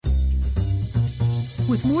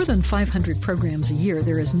With more than 500 programs a year,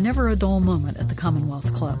 there is never a dull moment at the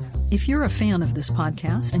Commonwealth Club. If you're a fan of this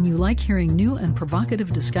podcast and you like hearing new and provocative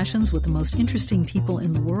discussions with the most interesting people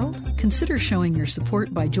in the world, consider showing your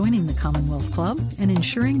support by joining the Commonwealth Club and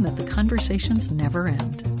ensuring that the conversations never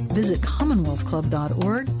end. Visit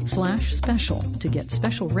commonwealthclub.org/special to get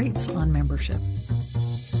special rates on membership.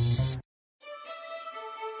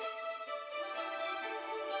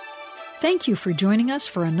 Thank you for joining us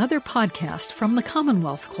for another podcast from the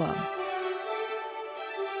Commonwealth Club.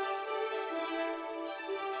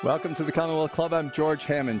 Welcome to the Commonwealth Club. I'm George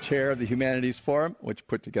Hammond, Chair of the Humanities Forum, which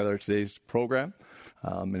put together today's program.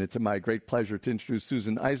 And it's my great pleasure to introduce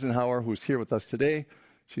Susan Eisenhower, who's here with us today.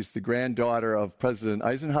 She's the granddaughter of President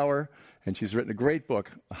Eisenhower, and she's written a great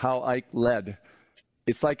book, How Ike Led.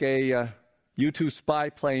 It's like a U-2 spy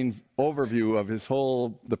plane overview of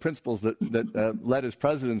the principles that led his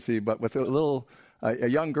presidency, but with a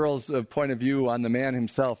young girl's point of view on the man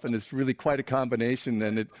himself. And it's really quite a combination,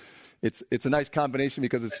 and it's a nice combination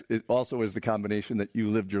because it also is the combination that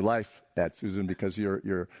you lived your life at, Susan, because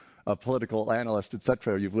you're a political analyst,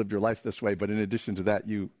 etc. You've lived your life this way, but in addition to that,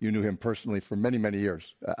 you knew him personally for many, many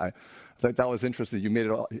years. I thought that was interesting. You made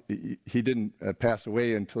it all. He didn't pass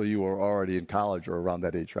away until you were already in college or around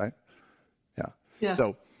that age, right? Yes.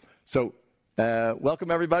 So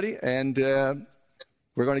welcome everybody, and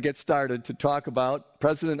we're going to get started to talk about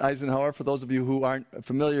President Eisenhower. For those of you who aren't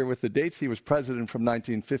familiar with the dates, he was president from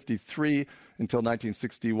 1953 until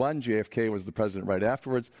 1961. JFK was the president right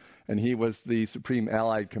afterwards, and he was the Supreme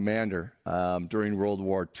Allied Commander during World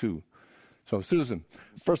War II. So, Susan,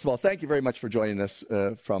 first of all, thank you very much for joining us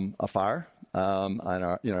from afar on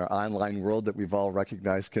our online world that we've all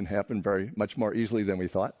recognized can happen very much more easily than we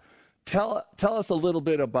thought. Tell us a little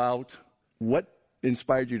bit about what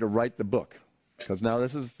inspired you to write the book, because now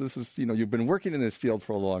this is you've been working in this field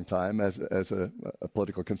for a long time as a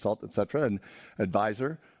political consultant, etc., and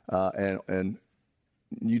advisor, and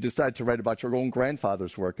you decided to write about your own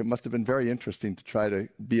grandfather's work. It must have been very interesting to try to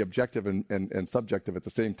be objective and subjective at the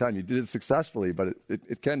same time. You did it successfully, but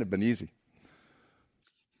it can't have been easy.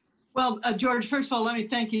 Well, George, first of all, let me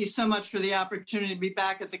thank you so much for the opportunity to be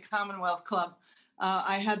back at the Commonwealth Club.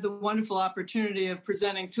 I had the wonderful opportunity of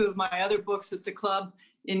presenting two of my other books at the club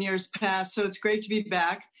in years past, so it's great to be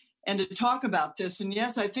back and to talk about this. And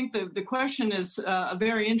yes, I think the question is a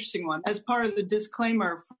very interesting one. As part of the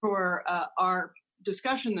disclaimer for our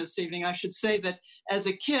discussion this evening, I should say that as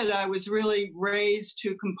a kid, I was really raised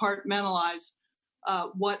to compartmentalize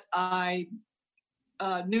what I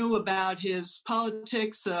knew about his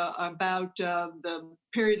politics, about the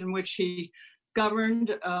period in which he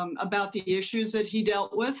governed, about the issues that he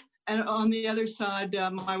dealt with, and on the other side,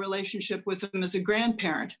 my relationship with him as a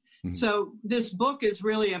grandparent. Mm-hmm. So this book is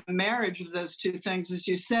really a marriage of those two things, as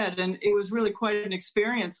you said, and it was really quite an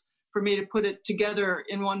experience for me to put it together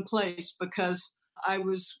in one place, because I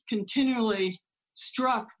was continually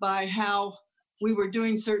struck by how we were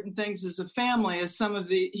doing certain things as a family, as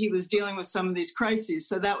he was dealing with some of these crises.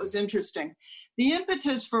 So that was interesting. The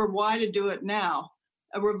impetus for why to do it now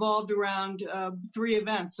revolved around three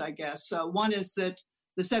events, I guess. One is that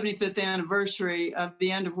the 75th anniversary of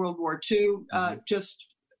the end of World War II,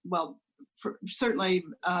 certainly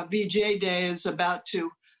VJ Day is about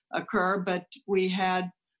to occur, but we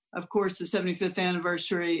had, of course, the 75th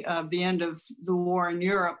anniversary of the end of the war in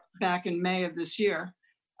Europe back in May of this year.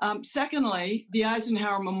 Secondly, the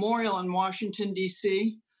Eisenhower Memorial in Washington,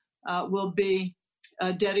 D.C. Will be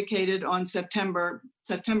dedicated on September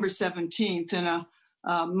 17th in a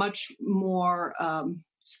much more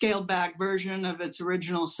scaled back version of its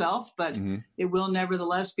original self, but it will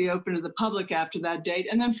nevertheless be open to the public after that date.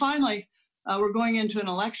 And then finally, we're going into an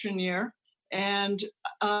election year, and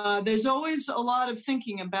there's always a lot of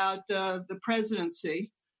thinking about the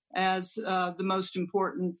presidency as the most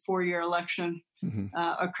important four-year election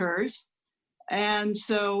occurs. And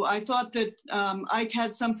so I thought that Ike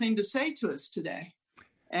had something to say to us today.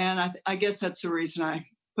 And I guess that's the reason I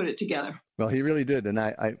put it together. Well, he really did. And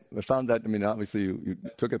I found that, obviously you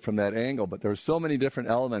took it from that angle, but there were so many different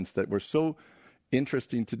elements that were so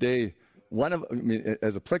interesting today.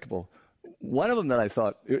 As applicable, one of them that I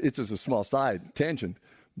thought, it's just a small side tangent,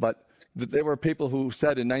 but that there were people who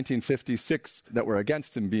said in 1956 that were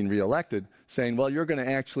against him being reelected, saying, well, you're going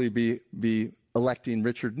to actually be electing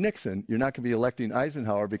Richard Nixon. You're not going to be electing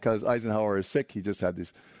Eisenhower because Eisenhower is sick. He just had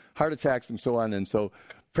these heart attacks and so on. And so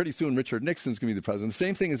pretty soon Richard Nixon's going to be the president. The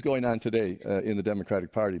same thing is going on today in the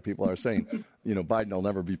Democratic Party. People are saying, Biden will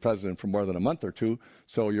never be president for more than a month or two,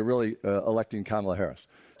 so you're really electing Kamala Harris.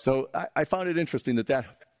 So I found it interesting that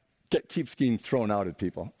keeps getting thrown out at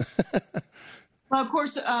people. Well, of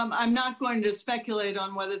course, I'm not going to speculate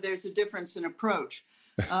on whether there's a difference in approach,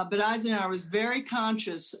 but Eisenhower was very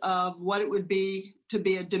conscious of what it would be to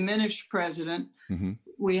be a diminished president. Mm-hmm.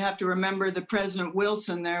 We have to remember that President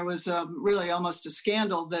Wilson, there was really almost a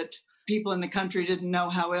scandal that people in the country didn't know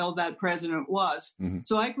how ill that president was. Mm-hmm.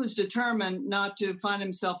 So Ike was determined not to find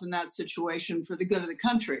himself in that situation for the good of the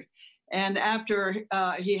country. And after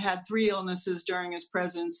he had 3 illnesses during his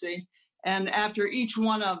presidency, and after each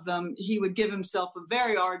one of them, he would give himself a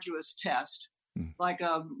very arduous test, like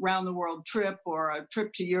a round-the-world trip or a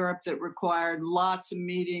trip to Europe that required lots of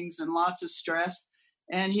meetings and lots of stress.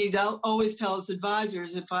 And he'd always tell his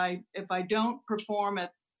advisors, if I don't perform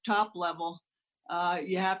at top level,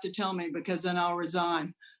 you have to tell me, because then I'll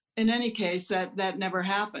resign. In any case, that never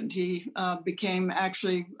happened. He became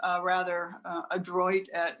actually rather adroit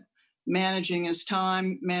at managing his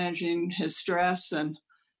time, managing his stress, and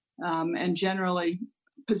generally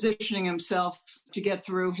positioning himself to get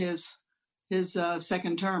through his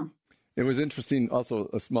second term. It was interesting, also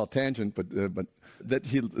a small tangent, but that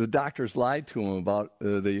the doctors lied to him about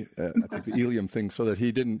the ileum thing, so that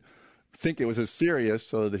he didn't think it was as serious.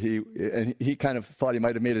 So that he kind of thought he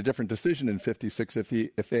might have made a different decision in '56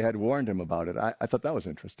 if they had warned him about it. I thought that was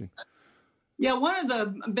interesting. Yeah, one of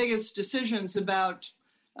the biggest decisions about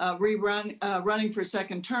running for a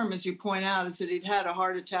second term, as you point out, is that he'd had a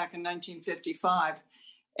heart attack in 1955.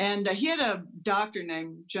 And he had a doctor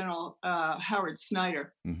named General Howard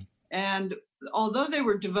Snyder. Mm-hmm. And although they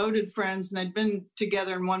were devoted friends and they'd been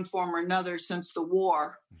together in one form or another since the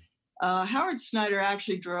war, Howard Snyder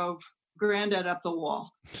actually drove Granddad up the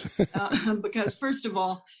wall. Because, first of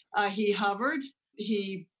all, he hovered.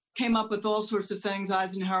 He came up with all sorts of things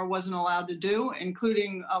Eisenhower wasn't allowed to do,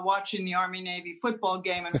 including watching the Army-Navy football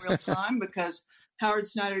game in real time, because Howard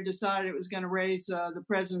Snyder decided it was going to raise the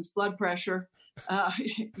president's blood pressure.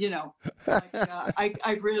 Ike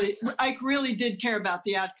really did care about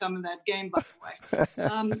the outcome of that game, by the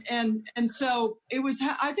way. And so it was,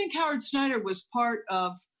 I think Howard Snyder was part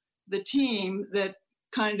of the team that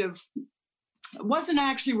kind of wasn't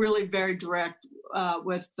actually really very direct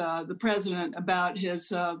with the president about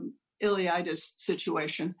his ileitis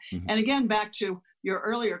situation. Mm-hmm. And again, back to your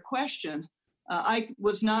earlier question, Ike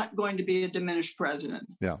was not going to be a diminished president.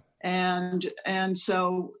 Yeah. And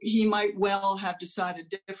so he might well have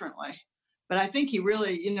decided differently. But I think he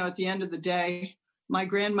really, at the end of the day, my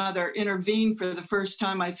grandmother intervened for the first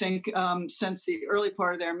time, I think, since the early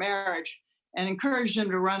part of their marriage, and encouraged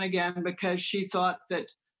him to run again because she thought that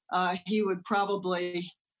he would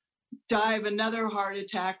probably die of another heart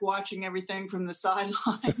attack watching everything from the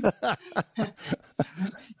sideline.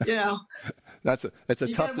 It's a tough decision.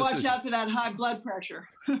 You got to watch out for that high blood pressure.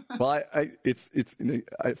 Well,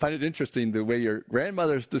 I find it interesting the way your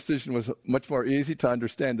grandmother's decision was much more easy to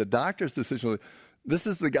understand. The doctor's decision, this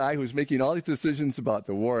is the guy who's making all these decisions about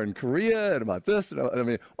the war in Korea and about this. I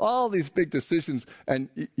mean, all these big decisions, and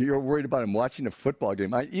you're worried about him watching a football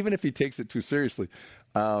game. Even if he takes it too seriously,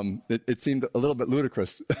 it seemed a little bit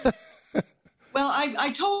ludicrous. Well,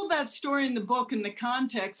 I told that story in the book in the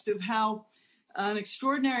context of how an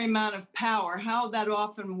extraordinary amount of power, how that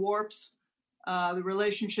often warps the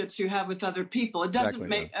relationships you have with other people. It doesn't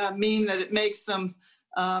mean that it makes them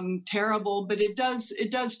terrible, but it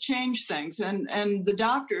does change things. And the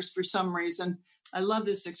doctors, for some reason, I love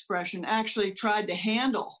this expression, actually tried to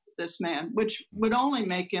handle this man, which would only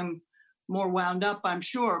make him more wound up, I'm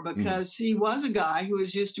sure, because he was a guy who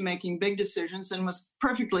was used to making big decisions and was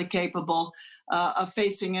perfectly capable of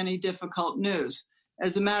facing any difficult news.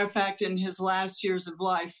 As a matter of fact, in his last years of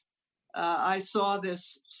life, I saw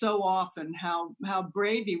this so often, how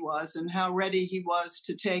brave he was and how ready he was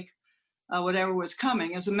to take whatever was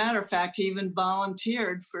coming. As a matter of fact, he even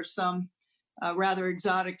volunteered for some rather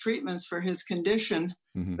exotic treatments for his condition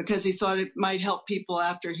because he thought it might help people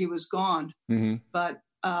after he was gone. Mm-hmm. But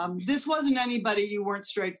this wasn't anybody you weren't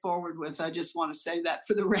straightforward with. I just want to say that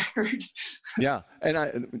for the record. Yeah,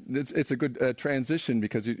 and it's a good transition,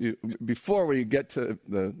 because before we get to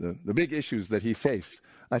the big issues that he faced,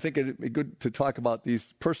 I think it'd be good to talk about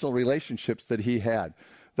these personal relationships that he had,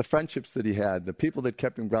 the friendships that he had, the people that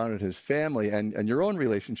kept him grounded, his family, and your own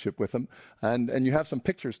relationship with him. And you have some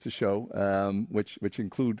pictures to show, which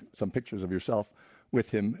include some pictures of yourself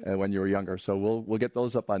with him when you were younger. So we'll get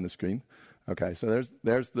those up on the screen. Okay, so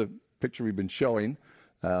there's the picture we've been showing.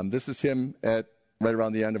 This is him at right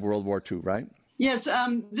around the end of World War II, right? Yes,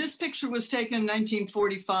 this picture was taken in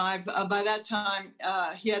 1945. By that time,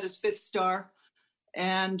 he had his 5th star,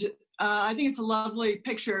 and I think it's a lovely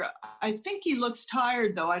picture. I think he looks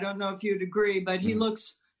tired, though. I don't know if you'd agree, but he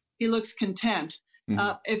looks content.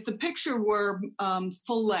 If the picture were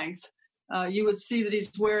full length, you would see that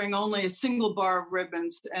he's wearing only a single bar of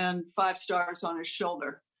ribbons and 5 stars on his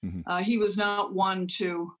shoulder. Mm-hmm. He was not one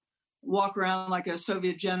to walk around like a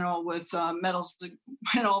Soviet general with medals that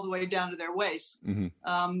went all the way down to their waist. Mm-hmm.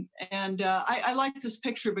 I like this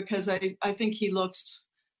picture because I think he looks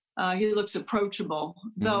approachable,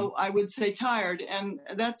 mm-hmm. though I would say tired. And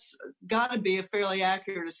that's got to be a fairly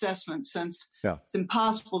accurate assessment, since it's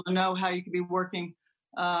impossible to know how you could be working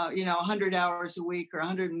 100 hours a week or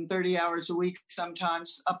 130 hours a week,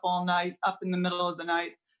 sometimes up all night, up in the middle of the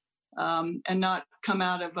night, and not come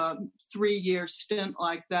out of a 3-year stint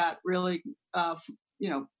like that really,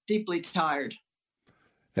 deeply tired.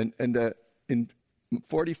 And in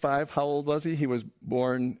 45, how old was he? He was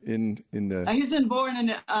born in the... He was born in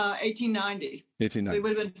 1890. 1890. So he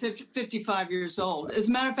would have been 55 years old. As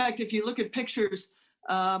a matter of fact, if you look at pictures,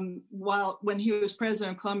 when he was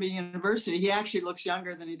president of Columbia University, he actually looks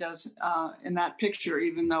younger than he does in that picture,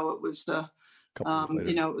 even though it was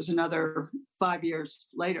it was another 5 years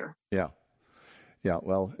later. Yeah.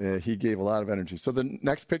 Well, he gave a lot of energy. So the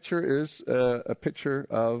next picture is a picture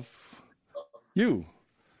of you.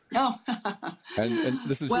 Oh. and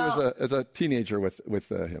this is you as a teenager with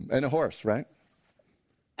him, and a horse, right?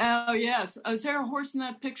 Oh, yes. Is there a horse in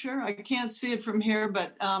that picture? I can't see it from here,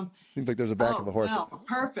 but... seems like there's a back of a horse. Well,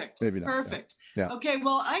 perfect. Maybe not. Perfect. Yeah. Okay,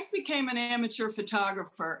 well, I became an amateur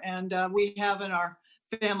photographer, and we have in our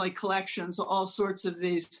family collections all sorts of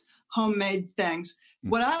these homemade things. Mm-hmm.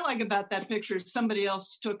 What I like about that picture is somebody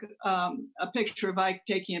else took a picture of Ike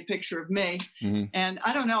taking a picture of me. Mm-hmm. And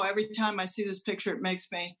I don't know, every time I see this picture, it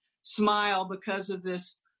makes me smile because of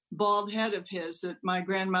this bald head of his that my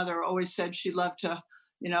grandmother always said she loved to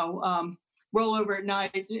roll over at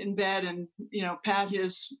night in bed and, pat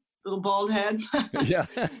his little bald head. Yeah.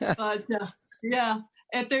 But,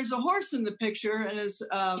 if there's a horse in the picture, and is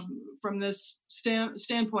from this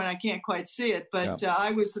standpoint, I can't quite see it, but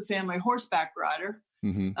I was the family horseback rider.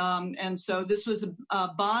 Mm-hmm. And so this was a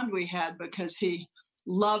bond we had because he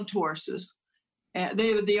loved horses. And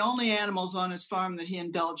they were the only animals on his farm that he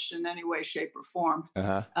indulged in any way, shape, or form.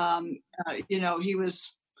 Uh-huh. He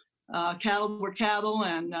was... cattle were cattle,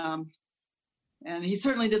 and he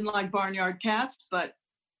certainly didn't like barnyard cats, but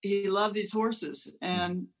he loved these horses.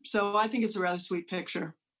 And so I think it's a rather sweet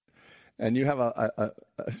picture. And you have a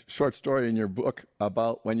short story in your book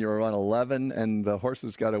about when you were around 11 and the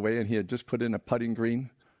horses got away and he had just put in a putting green,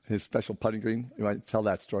 his special putting green. You might tell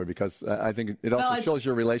that story because I think it also shows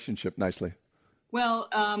your relationship nicely. Well,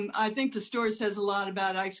 I think the story says a lot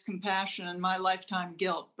about Ike's compassion and my lifetime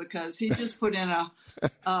guilt, because he just put in a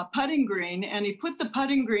putting green, and he put the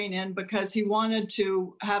putting green in because he wanted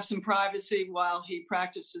to have some privacy while he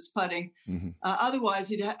practiced his putting. Mm-hmm. Otherwise,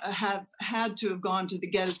 he'd have had to have gone to the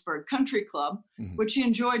Gettysburg Country Club, mm-hmm. which he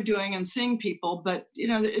enjoyed doing and seeing people. But,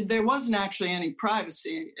 there wasn't actually any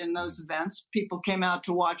privacy in those events. People came out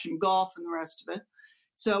to watch him golf and the rest of it.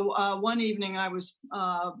 So one evening I was...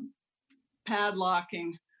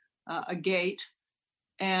 padlocking a gate,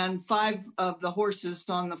 and 5 of the horses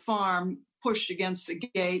on the farm pushed against the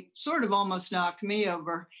gate, sort of almost knocked me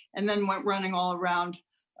over, and then went running all around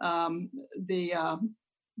the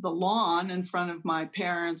lawn in front of my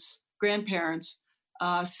grandparents'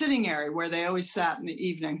 sitting area where they always sat in the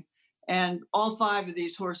evening. And all 5 of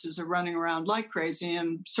these horses are running around like crazy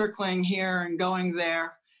and circling here and going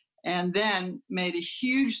there, and then made a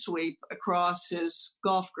huge sweep across his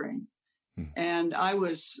golf green. And I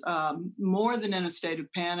was more than in a state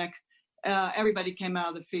of panic. Everybody came out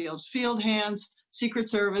of the fields, field hands, Secret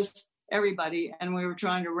Service, everybody. And we were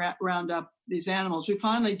trying to round up these animals. We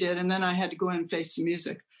finally did. And then I had to go in and face the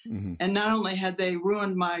music. Mm-hmm. And not only had they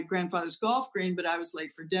ruined my grandfather's golf green, but I was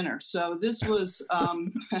late for dinner. So this was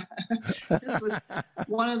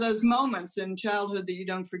one of those moments in childhood that you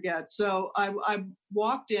don't forget. So I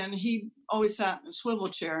walked in. He always sat in a swivel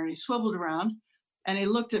chair, and he swiveled around. And he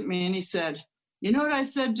looked at me and he said, "You know what I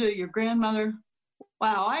said to your grandmother?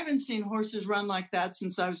 Wow, I haven't seen horses run like that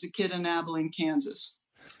since I was a kid in Abilene, Kansas."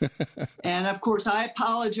 And of course, I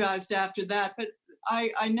apologized after that, but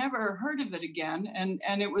I never heard of it again.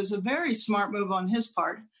 And it was a very smart move on his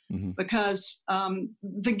part, mm-hmm. because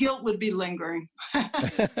the guilt would be lingering. And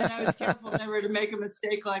I was careful never to make a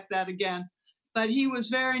mistake like that again. But he was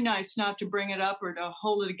very nice not to bring it up or to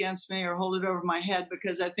hold it against me or hold it over my head,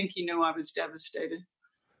 because I think he knew I was devastated.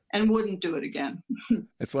 and wouldn't do it again.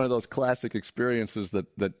 It's one of those classic experiences that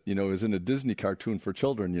is in a Disney cartoon for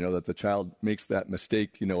children, that the child makes that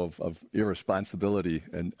mistake, of irresponsibility.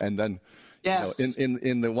 And then, yes.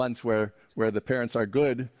 In the ones where the parents are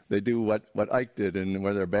good, they do what Ike did. And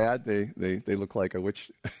where they're bad, they look like a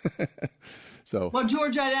witch. So. Well,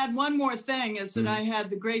 George, I'd add one more thing is that I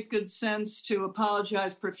had the great good sense to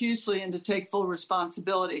apologize profusely and to take full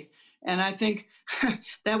responsibility. And I think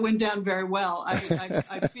that went down very well.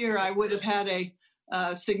 I fear I would have had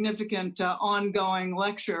a significant ongoing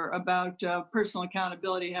lecture about personal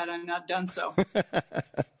accountability had I not done so.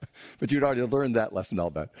 But you'd already learned that lesson,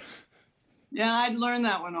 I'll bet. Yeah, I'd learned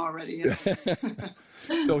that one already. Yeah.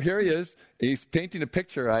 So here he is. He's painting a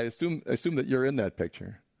picture. I assume that you're in that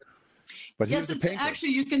picture. But yes, it's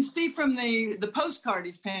actually, you can see from the postcard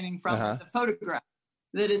he's painting from, the photograph,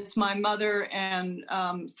 that it's my mother and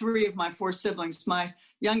 3 of my 4 siblings. My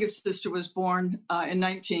youngest sister was born in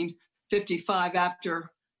 1955 after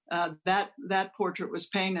that portrait was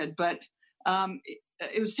painted. But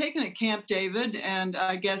it was taken at Camp David, and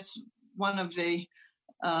I guess one of the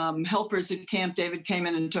helpers at Camp David came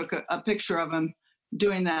in and took a picture of him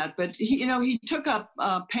doing that. But he took up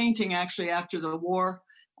painting actually after the war.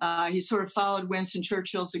 He sort of followed Winston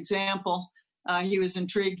Churchill's example. He was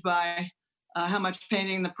intrigued by how much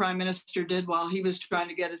painting the prime minister did while he was trying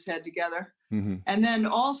to get his head together. Mm-hmm. And then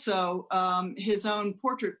also his own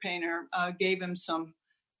portrait painter gave him some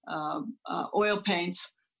oil paints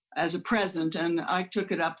as a present, and I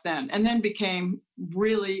took it up then, and then became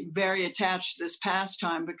really very attached to this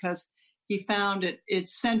pastime because he found it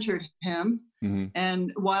centered him. Mm-hmm.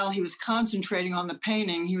 And while he was concentrating on the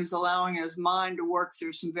painting, he was allowing his mind to work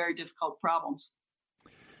through some very difficult problems.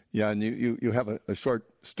 Yeah, and you have a short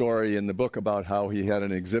story in the book about how he had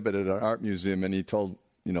an exhibit at an art museum, and he told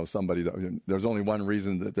somebody that there's only one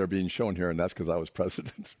reason that they're being shown here, and that's because I was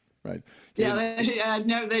president, right?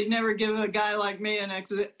 They'd never give a guy like me an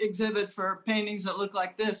exhibit for paintings that look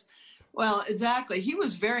like this. Well, exactly. He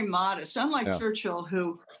was very modest, unlike Churchill,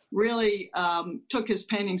 who really took his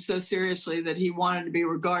painting so seriously that he wanted to be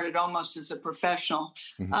regarded almost as a professional.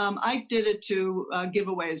 Mm-hmm. Ike did it to give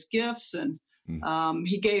away his gifts, and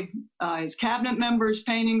he gave his cabinet members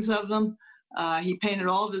paintings of them. He painted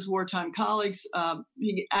all of his wartime colleagues.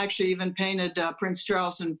 He actually even painted Prince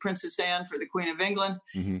Charles and Princess Anne for the Queen of England,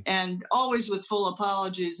 and always with full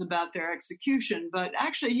apologies about their execution. But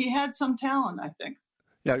actually, he had some talent, I think.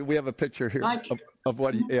 Yeah, we have a picture here of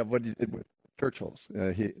what he did with Churchill's.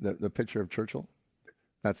 The picture of Churchill.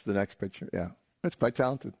 That's the next picture. Yeah, that's quite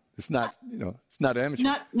talented. It's not, it's not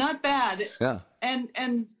amateur. Not bad. Yeah.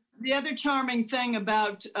 And the other charming thing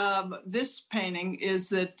about this painting is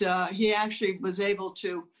that he actually was able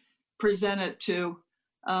to present it to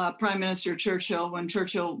Prime Minister Churchill when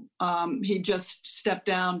Churchill, he just stepped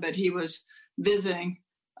down, but he was visiting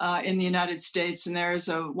in the United States. And there is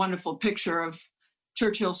a wonderful picture of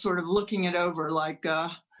Churchill sort of looking it over like,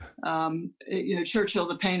 Churchill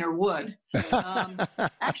the painter would.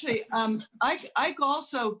 Actually, Ike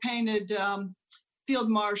also painted Field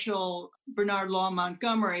Marshal Bernard Law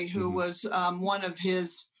Montgomery, who was one of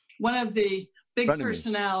the big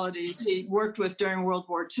personalities he worked with during World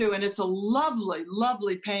War II. And it's a lovely,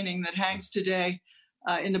 lovely painting that hangs today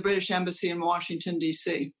in the British Embassy in Washington,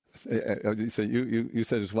 D.C. So you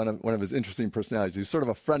said it's one of his interesting personalities. He's sort of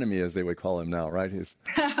a frenemy, as they would call him now, right?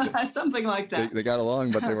 Something like that. They got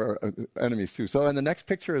along, but they were enemies too. So, and the next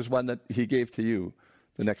picture is one that he gave to you,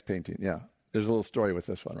 the next painting. Yeah, there's a little story with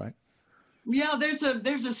this one, right? Yeah, there's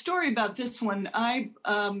a story about this one. I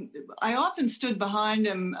often stood behind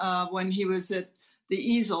him when he was at the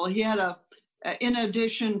easel. He had in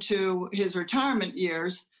addition to his retirement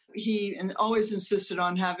years, he always insisted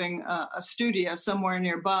on having a studio somewhere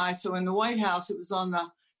nearby. So in the White House, it was on the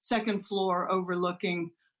second floor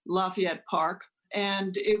overlooking Lafayette Park.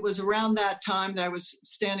 And it was around that time that I was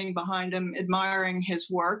standing behind him, admiring his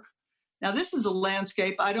work. Now, this is a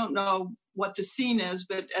landscape. I don't know what the scene is,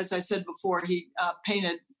 but as I said before, he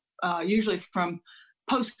painted usually from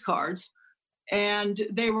postcards. And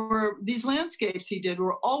these landscapes he did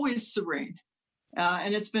were always serene.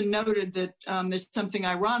 And it's been noted that there's something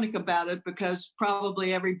ironic about it because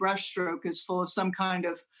probably every brushstroke is full of some kind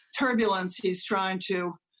of turbulence he's trying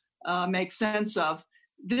to make sense of.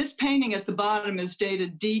 This painting at the bottom is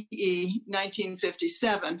dated DE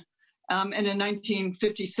 1957. And in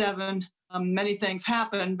 1957, many things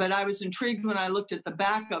happened, but I was intrigued when I looked at the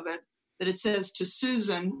back of it that it says to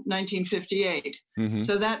Susan, 1958. Mm-hmm.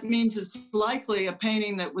 So that means it's likely a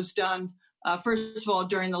painting that was done first of all,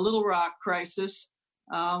 during the Little Rock crisis,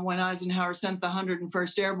 when Eisenhower sent the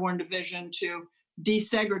 101st Airborne Division to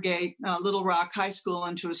desegregate Little Rock High School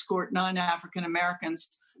and to escort non-African Americans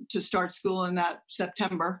to start school in that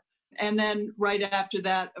September. And then right after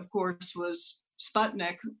that, of course, was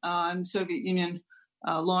Sputnik, and the Soviet Union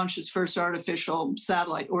launched its first artificial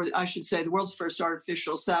satellite, or I should say the world's first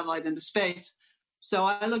artificial satellite into space. So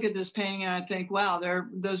I look at this painting and I think, wow,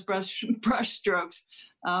 those brush strokes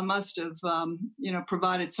must have,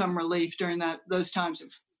 provided some relief during those times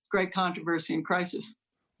of great controversy and crisis.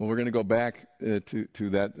 Well, we're going to go back to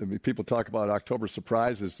that. I mean, people talk about October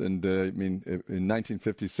surprises, and in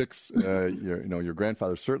 1956, your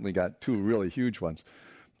grandfather certainly got two really huge ones.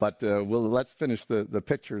 But let's finish the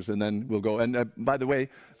pictures, and then we'll go. And by the way,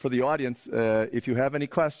 for the audience, if you have any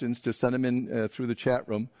questions, just send them in through the chat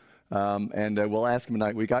room, and we'll ask them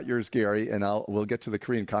tonight. We got yours, Gary, and we'll get to the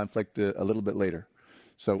Korean conflict a little bit later.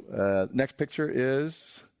 So next picture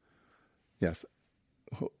is, yes,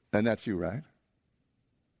 and that's you, right?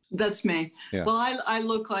 That's me. Yeah. Well, I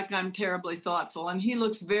look like I'm terribly thoughtful, and he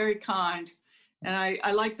looks very kind. And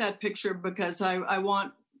I like that picture because I've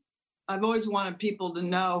always wanted people to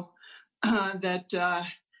know that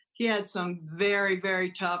he had some very,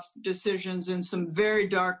 very tough decisions in some very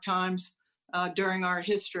dark times during our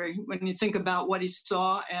history. When you think about what he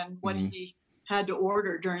saw and what he had to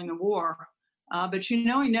order during the war. But, he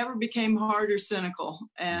never became hard or cynical.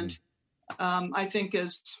 And I think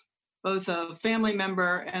as both a family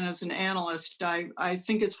member and as an analyst, I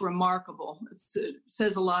think it's remarkable. It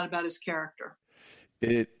says a lot about his character.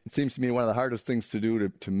 It seems to me one of the hardest things to do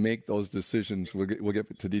to make those decisions, we'll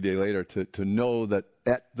get to D-Day later, to know that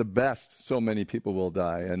at the best, so many people will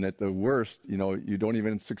die. And at the worst, you don't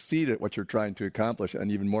even succeed at what you're trying to accomplish,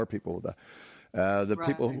 and even more people will die. The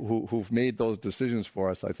people who've made those decisions for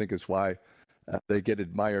us, I think is why they get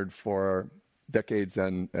admired for decades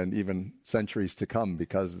and even centuries to come,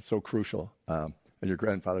 because it's so crucial. And your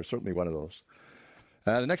grandfather's certainly one of those.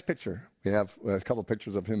 The next picture, we have a couple of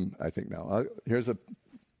pictures of him, I think now. Here's a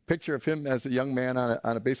picture of him as a young man on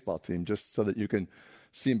a baseball team, just so that you can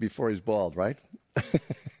see him before he's bald, right?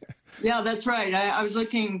 Yeah, that's right. I was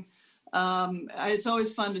looking. It's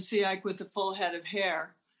always fun to see Ike with a full head of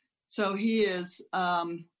hair. So he is...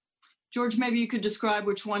 George, maybe you could describe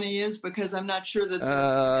which one he is, because I'm not sure that...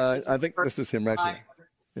 I think this is him right here.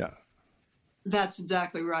 Yeah. That's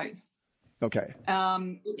exactly right. Okay.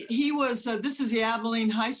 He was, this is the Abilene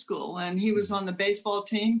High School, and he was on the baseball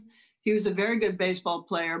team. He was a very good baseball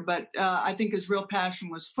player, but I think his real passion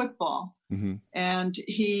was football. Mm-hmm. And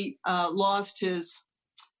he lost his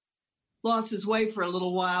way for a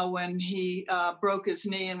little while when he broke his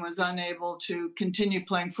knee and was unable to continue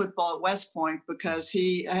playing football at West Point, because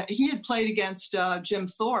he had played against Jim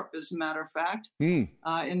Thorpe, as a matter of fact, in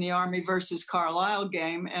the Army versus Carlisle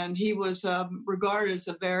game. And he was regarded as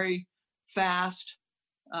a very fast,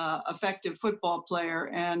 effective football player.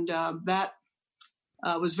 And that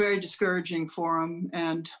was very discouraging for him.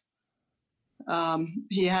 And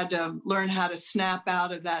he had to learn how to snap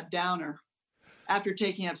out of that downer. After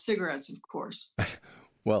taking up cigarettes, of course.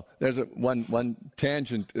 Well, there's one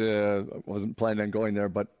tangent. I wasn't planning on going there,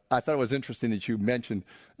 but I thought it was interesting that you mentioned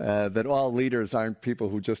that all leaders aren't people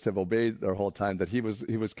who just have obeyed their whole time. That he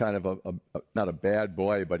was kind of not a bad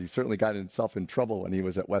boy, but he certainly got himself in trouble when he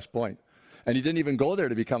was at West Point, and he didn't even go there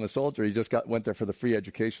to become a soldier. He just went there for the free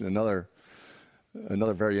education. Another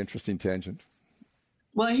very interesting tangent.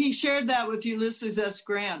 Well, he shared that with Ulysses S.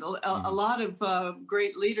 Grant. A lot of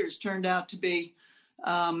great leaders turned out to be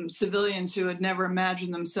civilians who had never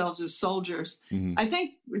imagined themselves as soldiers. Mm-hmm. I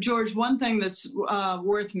think, George, one thing that's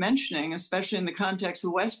worth mentioning, especially in the context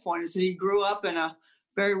of West Point, is that he grew up in a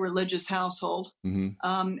very religious household.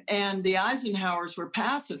 Mm-hmm. And the Eisenhowers were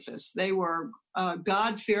pacifists. They were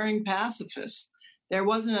God-fearing pacifists. There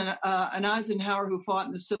wasn't an Eisenhower who fought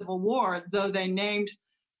in the Civil War, though they named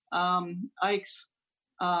Ike's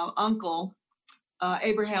uncle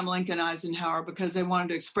Abraham Lincoln Eisenhower because they wanted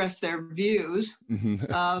to express their views,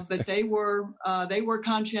 but they were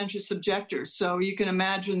conscientious objectors. So you can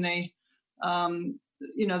imagine the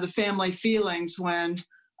family feelings when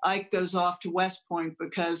Ike goes off to West Point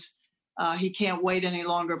because he can't wait any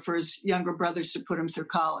longer for his younger brothers to put him through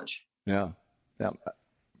college. Yeah,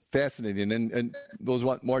 fascinating. And those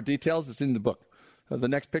want more details? It's in the book. The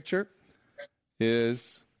next picture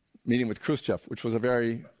is meeting with Khrushchev, which was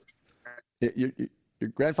your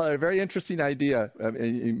grandfather had a very interesting idea.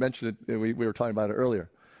 You mentioned it. We were talking about it earlier,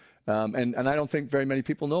 and I don't think very many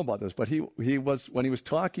people know about this. But he was, when he was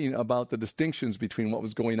talking about the distinctions between what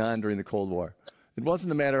was going on during the Cold War, it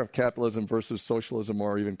wasn't a matter of capitalism versus socialism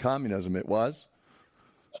or even communism. It was.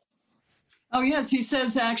 Oh yes, he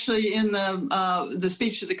says actually in the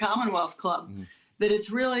speech to the Commonwealth Club that it's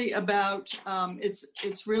really about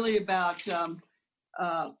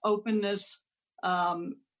openness,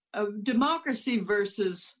 democracy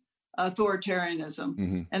versus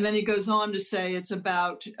authoritarianism. And then he goes on to say it's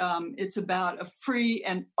about a free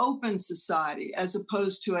and open society as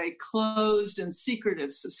opposed to a closed and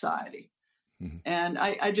secretive society. And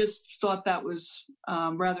I just thought that was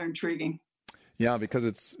rather intriguing. Yeah, because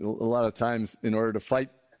it's a lot of times in order to fight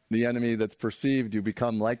the enemy that's perceived, you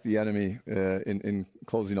become like the enemy in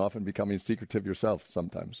closing off and becoming secretive yourself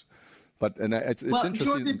sometimes. But it's interesting.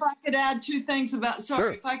 George, if I could add two things about,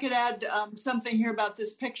 Sure. If I could add something here about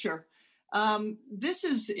this picture. This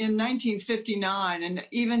is in 1959, and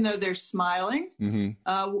even though they're smiling,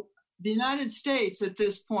 the United States at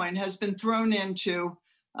this point has been thrown into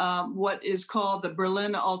what is called the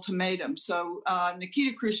Berlin Ultimatum. So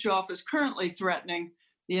Nikita Khrushchev is currently threatening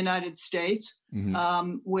the United States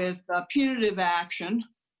with punitive action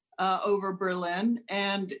over Berlin.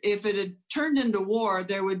 And if it had turned into war,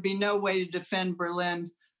 there would be no way to defend Berlin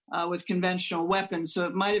with conventional weapons. So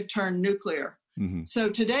it might have turned nuclear. So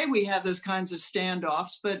today we have those kinds of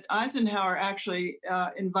standoffs, but Eisenhower actually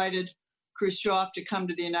invited Khrushchev to come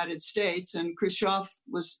to the United States, and Khrushchev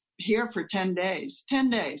was here for 10 days.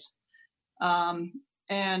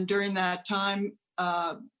 And during that time,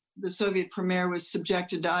 the Soviet premier was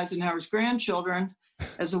subjected to Eisenhower's grandchildren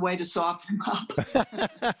as a way to soften him up.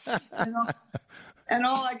 And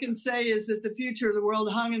all I can say is that the future of the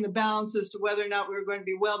world hung in the balance as to whether or not we were going to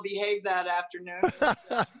be well behaved that afternoon.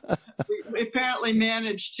 We apparently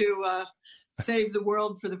managed to save the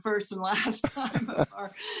world for the first and last time.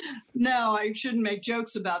 No, I shouldn't make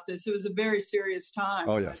jokes about this. It was a very serious time.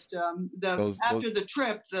 Oh, yes. But after the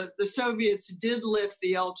trip, the Soviets did lift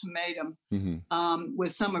the ultimatum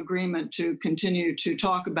with some agreement to continue to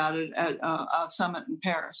talk about it at a summit in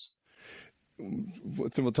Paris.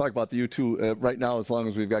 So we'll talk about the U-2 right now, as long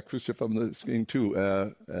as we've got Khrushchev on the screen too.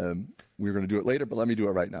 We're going to do it later, but let me do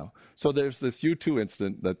it right now. So there's this U-2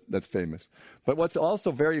 incident that's famous. But what's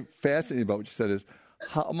also very fascinating about what you said is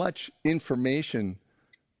how much information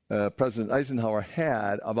President Eisenhower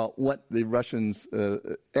had about what the Russians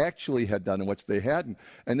actually had done and what they hadn't,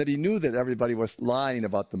 and that he knew that everybody was lying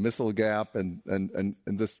about the missile gap and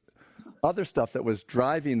this other stuff that was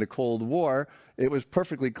driving the Cold War. It was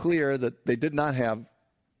perfectly clear that they did not have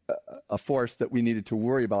a force that we needed to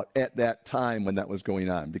worry about at that time when that was going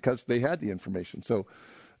on, because they had the information. So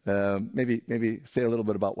maybe say a little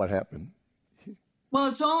bit about what happened. Well,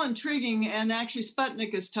 it's all intriguing, and actually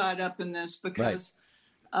Sputnik is tied up in this because,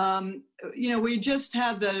 we just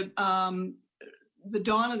had the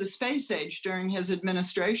dawn of the space age during his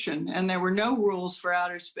administration, and there were no rules for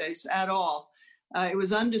outer space at all. It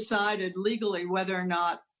was undecided legally whether or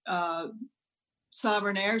not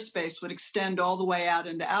sovereign airspace would extend all the way out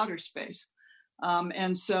into outer space.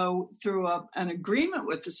 And so through an agreement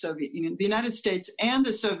with the Soviet Union, the United States and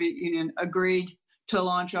the Soviet Union agreed to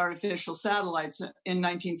launch artificial satellites in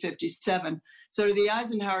 1957. So to the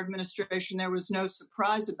Eisenhower administration, there was no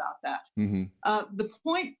surprise about that. The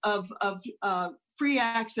point of free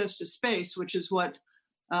access to space, which is what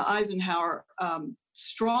Eisenhower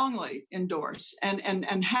strongly endorsed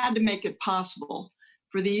and had to make it possible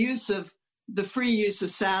for the free use of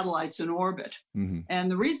satellites in orbit. And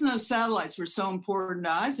the reason those satellites were so important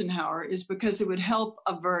to Eisenhower is because it would help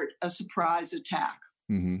avert a surprise attack.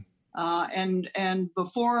 And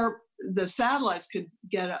before the satellites could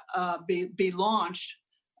be launched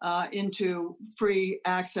into free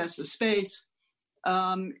access to space,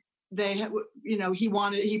 he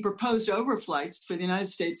proposed overflights for the United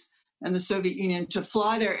States and the Soviet Union to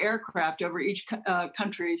fly their aircraft over each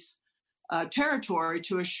country's territory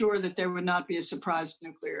to assure that there would not be a surprise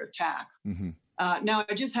nuclear attack. Now,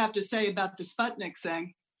 I just have to say about the Sputnik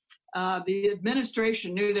thing, the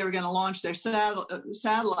administration knew they were going to launch their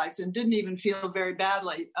satellites and didn't even feel very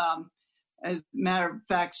badly. As a matter of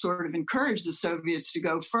fact, sort of encouraged the Soviets to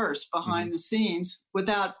go first behind the scenes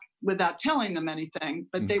without telling them anything.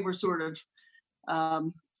 But they were sort of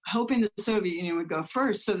hoping the Soviet Union would go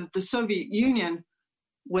first so that the Soviet Union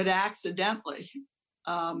would accidentally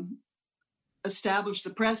establish the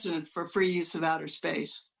precedent for free use of outer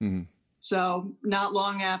space. So not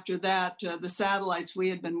long after that, the satellites we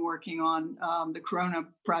had been working on, the Corona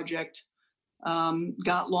project,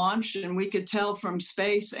 got launched, and we could tell from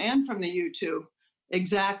space and from the U-2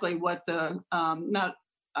 exactly what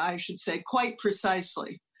quite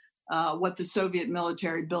precisely what the Soviet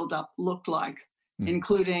military buildup looked like,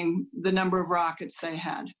 including the number of rockets they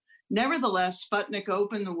had. Nevertheless, Sputnik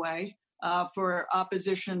opened the way for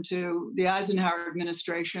opposition to the Eisenhower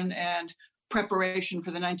administration and preparation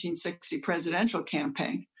for the 1960 presidential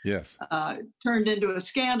campaign. Yes. Turned into a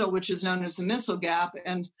scandal, which is known as the Missile Gap.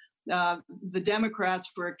 And the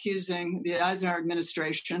Democrats were accusing the Eisenhower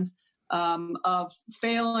administration of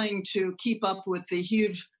failing to keep up with the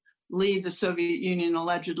huge lead the Soviet Union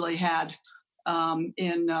allegedly had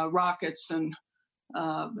in rockets and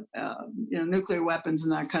nuclear weapons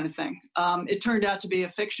and that kind of thing. It turned out to be a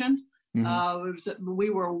fiction. We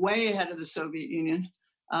were way ahead of the Soviet Union.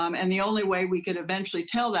 And the only way we could eventually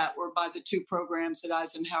tell that were by the two programs that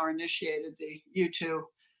Eisenhower initiated, the U-2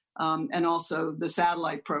 and also the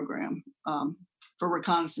satellite program for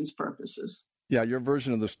reconnaissance purposes. Yeah, your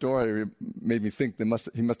version of the story made me think he must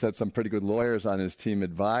have had some pretty good lawyers on his team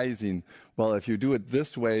advising, well, if you do it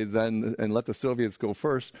this way then and let the Soviets go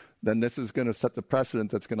first, then this is going to set the precedent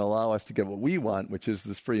that's going to allow us to get what we want, which is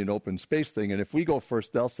this free and open space thing. And if we go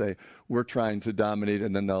first, they'll say, we're trying to dominate,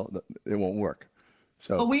 and then it won't work.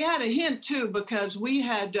 So, well, we had a hint, too, because we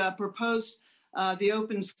had proposed the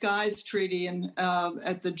Open Skies Treaty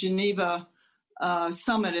at the Geneva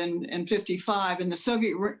summit in 55, and the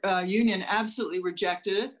Soviet Union absolutely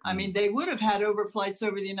rejected it. I mean, they would have had overflights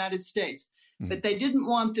over the United States, but they didn't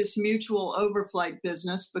want this mutual overflight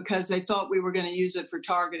business because they thought we were going to use it for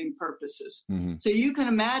targeting purposes. So you can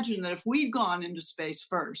imagine that if we'd gone into space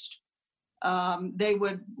first, they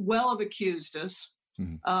would well have accused us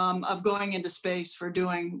of going into space for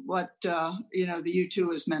doing what the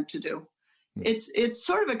U-2 is meant to do. It's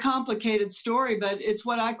sort of a complicated story, but it's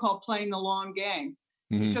what I call playing the long game.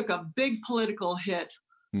 We took a big political hit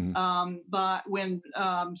but when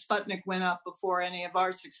Sputnik went up before any of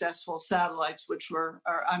our successful satellites,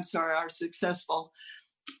 our successful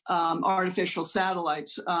artificial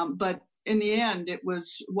satellites. But in the end, it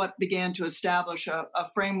was what began to establish a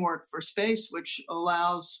framework for space, which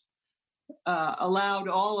allowed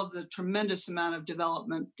all of the tremendous amount of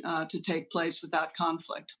development to take place without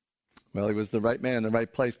conflict. Well, he was the right man in the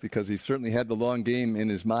right place because he certainly had the long game in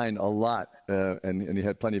his mind a lot, and he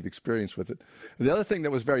had plenty of experience with it. And the other thing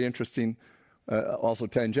that was very interesting, also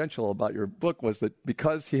tangential about your book, was that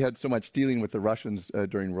because he had so much dealing with the Russians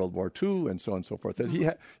during World War II and so on and so forth,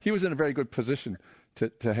 that he was in a very good position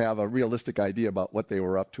to have a realistic idea about what they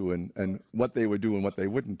were up to and what they would do and what they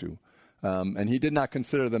wouldn't do. And he did not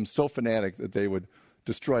consider them so fanatic that they would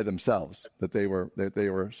destroy themselves, that they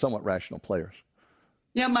were somewhat rational players.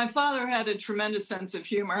 Yeah, my father had a tremendous sense of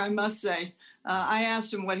humor, I must say. I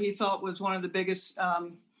asked him what he thought was one of the biggest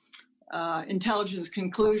intelligence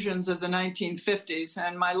conclusions of the 1950s,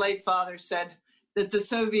 and my late father said that the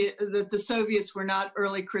Soviets were not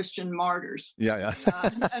early Christian martyrs. Yeah.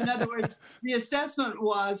 In other words, the assessment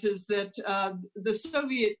is that the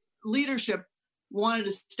Soviet leadership wanted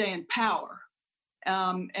to stay in power,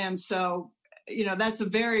 and so that's a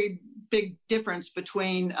very big difference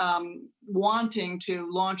between wanting to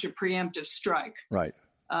launch a preemptive strike. Right.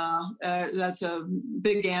 That's a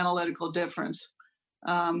big analytical difference.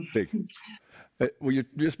 Big. Well, you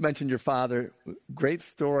just mentioned your father. Great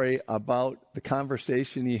story about the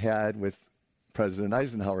conversation he had with President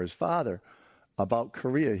Eisenhower, his father, about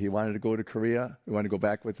Korea. He wanted to go to Korea. He wanted to go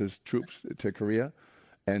back with his troops to Korea.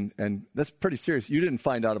 And that's pretty serious. You didn't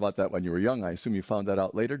find out about that when you were young. I assume you found that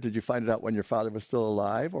out later. Did you find it out when your father was still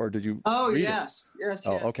alive, or did you? Oh, read yes. it? Yes.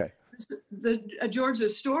 Oh, okay.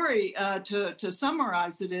 George's story, to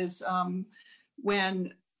summarize it, is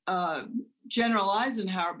when General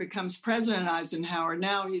Eisenhower becomes President Eisenhower.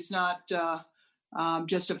 Now he's not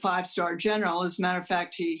just a five-star general. As a matter of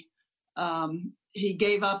fact, he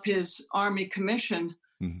gave up his Army commission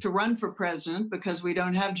to run for president because we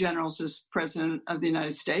don't have generals as president of the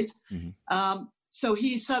United States. So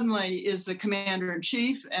he suddenly is the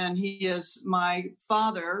commander-in-chief, and he is my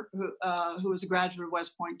father, who was a graduate of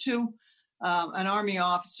West Point II, an Army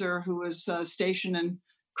officer who was stationed in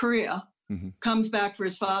Korea, comes back for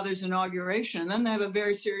his father's inauguration, and then they have a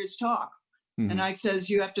very serious talk. And Ike says,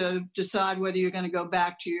 you have to decide whether you're going to go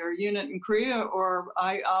back to your unit in Korea or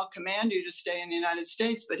I'll command you to stay in the United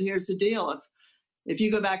States. But here's the deal. If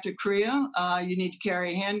you go back to Korea, you need to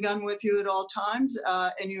carry a handgun with you at all times,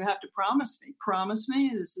 and you have to promise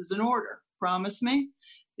me, this is an order, promise me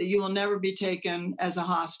that you will never be taken as a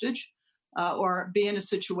hostage or be in a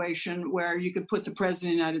situation where you could put the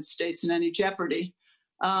President of the United States in any jeopardy.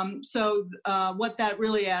 So what that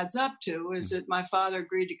really adds up to is that my father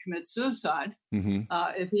agreed to commit suicide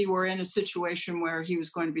if he were in a situation where he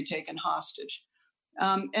was going to be taken hostage.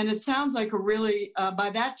 And it sounds like by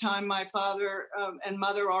that time, my father and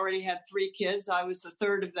mother already had 3 kids. I was the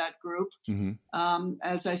third of that group.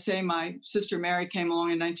 As I say, my sister Mary came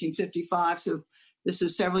along in 1955. So this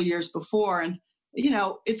is several years before. And,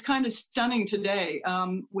 it's kind of stunning today.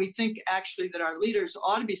 We think actually that our leaders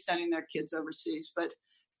ought to be sending their kids overseas, but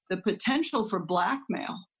the potential for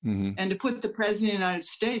blackmail and to put the President of the United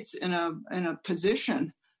States in a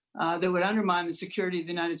position that would undermine the security of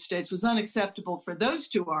the United States was unacceptable for those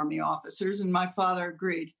two Army officers, and my father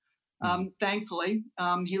agreed. Thankfully,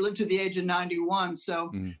 he lived to the age of 91,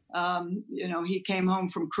 so he came home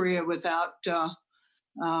from Korea without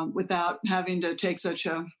having to take such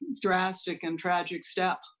a drastic and tragic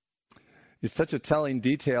step. It's such a telling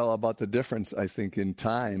detail about the difference, I think, in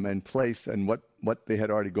time and place and what they had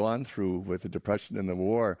already gone through with the Depression and the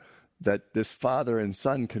war, that this father and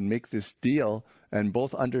son can make this deal and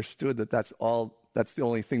both understood that that's the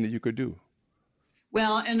only thing that you could do.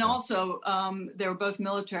 Well, and also they were both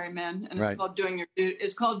military men, and it's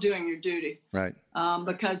called doing your duty. Right.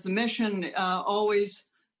 Because the mission always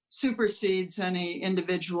supersedes any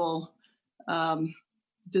individual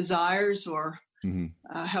desires or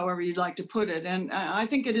however you'd like to put it. And I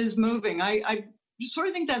think it is moving. I sort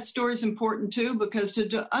of think that story is important too, because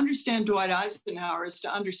to understand Dwight Eisenhower is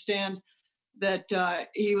to understand that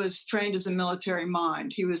he was trained as a military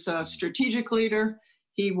mind. He was a strategic leader.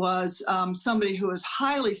 He was somebody who was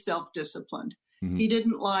highly self-disciplined. He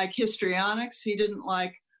didn't like histrionics. He didn't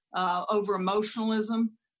like over-emotionalism.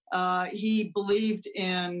 He believed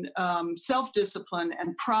in self-discipline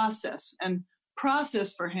and process. And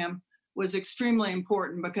process for him was extremely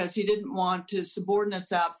important because he didn't want his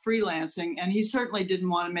subordinates out freelancing, and he certainly didn't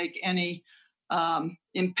want to make any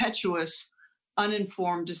impetuous,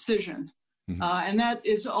 uninformed decision. And that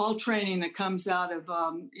is all training that comes out of,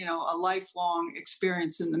 a lifelong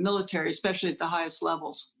experience in the military, especially at the highest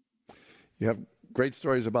levels. You have great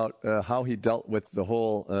stories about how he dealt with the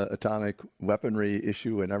whole atomic weaponry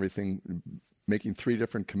issue and everything, making 3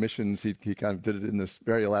 different commissions. He kind of did it in this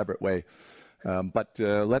very elaborate way. But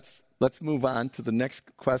let's move on to the next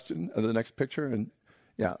question, the next picture. And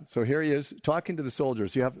so here he is talking to the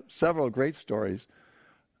soldiers. You have several great stories,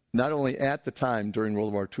 not only at the time during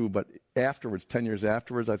World War II, but afterwards, 10 years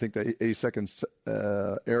afterwards. I think the 82nd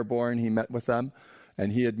Airborne, he met with them,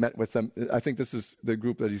 and he had met with them. I think this is the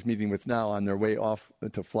group that he's meeting with now on their way off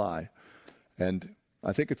to fly. And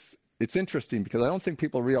I think it's interesting because I don't think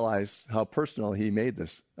people realize how personal he made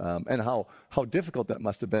this and how difficult that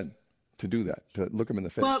must have been to do that, to look him in the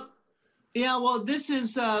face. Well,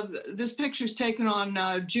 this picture's taken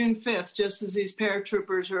on June 5th, just as these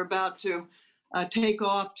paratroopers are about to take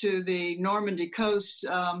off to the Normandy coast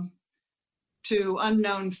to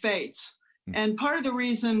unknown fates. And part of the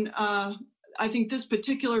reason I think this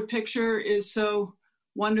particular picture is so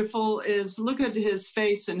wonderful is look at his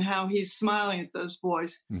face and how he's smiling at those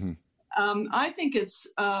boys. I think it's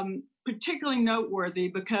particularly noteworthy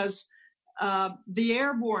because the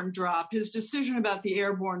airborne drop, his decision about the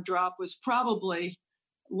airborne drop was probably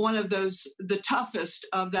one of the toughest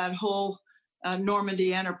of that whole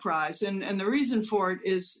Normandy enterprise. And the reason for it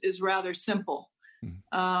is rather simple.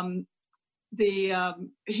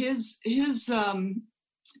 His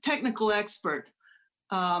technical expert,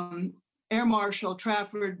 Air Marshal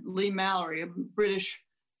Trafford Leigh-Mallory, a British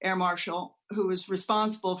Air Marshal who was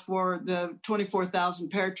responsible for the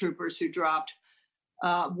 24,000 paratroopers who dropped,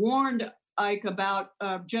 warned Ike about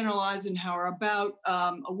General Eisenhower about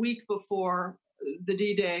a week before the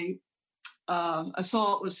D-Day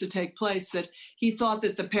assault was to take place, that he thought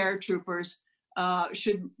that the paratroopers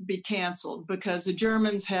should be canceled because the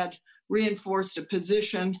Germans had reinforced a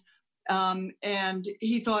position and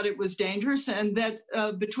he thought it was dangerous, and that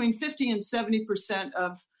between 50 and 70%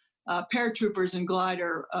 of paratroopers and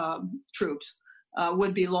glider troops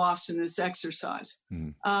would be lost in this exercise.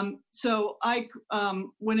 So Ike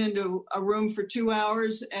went into a room for 2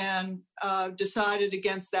 hours and decided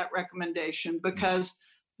against that recommendation because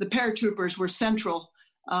the paratroopers were central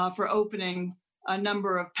for opening a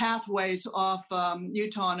number of pathways off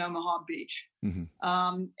Utah and Omaha Beach.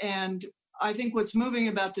 And I think what's moving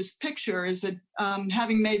about this picture is that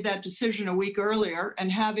having made that decision a week earlier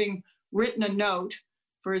and having written a note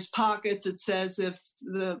for his pocket that says if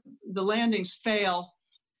the landings fail,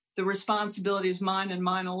 the responsibility is mine and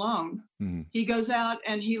mine alone. He goes out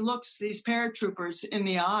and he looks these paratroopers in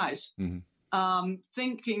the eyes,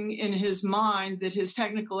 thinking in his mind that his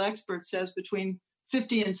technical expert says between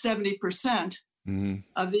 50 and 70%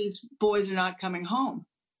 of these boys are not coming home.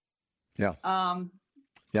 I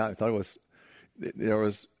thought there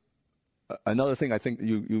was another thing I think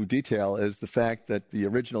you detail is the fact that the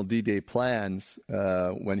original D-Day plans,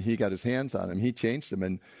 when he got his hands on them, he changed them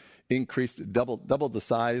and doubled the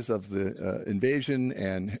size of the invasion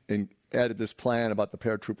and added this plan about the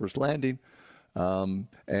paratroopers landing.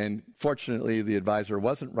 And fortunately, the advisor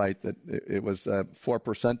wasn't right that it was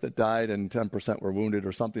 4% that died and 10% were wounded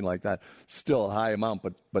or something like that. Still a high amount,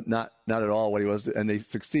 but not at all what he was. And they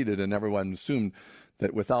succeeded, and everyone assumed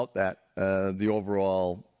that without that, the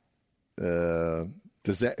overall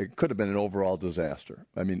it could have been an overall disaster.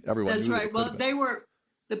 I mean, everyone. That's right. Well,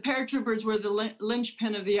 the paratroopers were the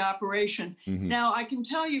linchpin of the operation. Mm-hmm. Now, I can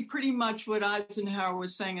tell you pretty much what Eisenhower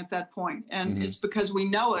was saying at that point, and mm-hmm. it's because we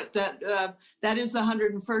know it, that is the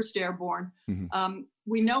 101st Airborne. Mm-hmm.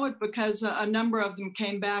 We know it because a number of them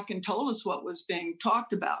came back and told us what was being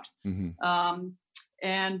talked about. Mm-hmm.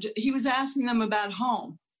 And he was asking them about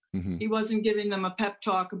home. Mm-hmm. He wasn't giving them a pep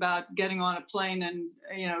talk about getting on a plane and,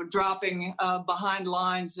 dropping behind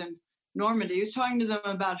lines in Normandy. He was talking to them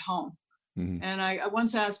about home. Mm-hmm. And I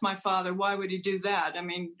once asked my father, why would he do that? I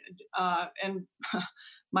mean, and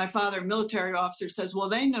my father, a military officer, says, well,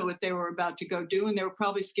 they knew what they were about to go do, and they were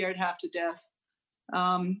probably scared half to death.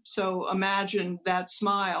 So imagine that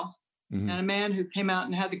smile. Mm-hmm. And a man who came out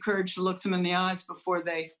and had the courage to look them in the eyes before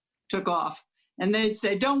they took off. And they'd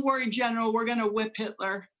say, don't worry, General, we're going to whip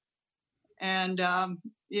Hitler. And,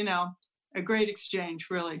 a great exchange,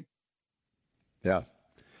 really. Yeah.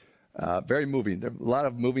 Very moving. There are a lot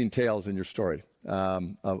of moving tales in your story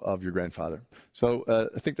of your grandfather. So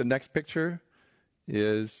I think the next picture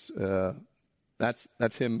is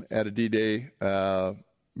that's him at a D-Day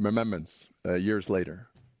remembrance years later.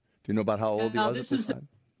 Do you know about how old he was at this time?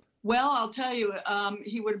 Well, I'll tell you,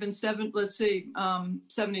 he would have been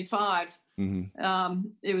 75. Mm-hmm.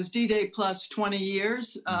 It was D-Day plus 20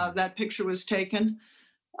 years. That picture was taken.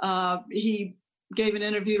 He gave an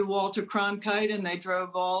interview to Walter Cronkite, and they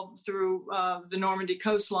drove all through the Normandy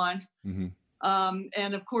coastline. Mm-hmm.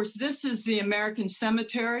 And of course, this is the American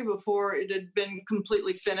cemetery before it had been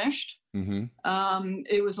completely finished. Mm-hmm.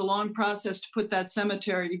 It was a long process to put that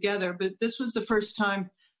cemetery together, but this was the first time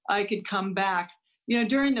I could come back.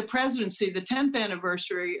 During the presidency, the 10th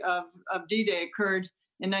anniversary of D-Day occurred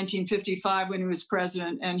in 1955 when he was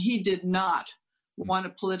president, and he did not want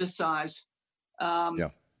to politicize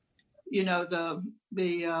the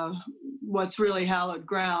what's really hallowed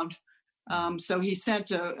ground. So he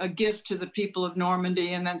sent a gift to the people of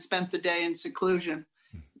Normandy and then spent the day in seclusion.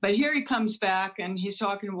 But here he comes back and he's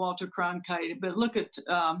talking to Walter Cronkite. But look at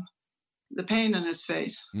the pain in his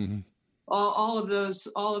face. Mm-hmm. All of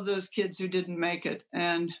those kids who didn't make it,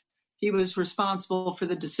 and he was responsible for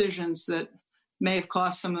the decisions that may have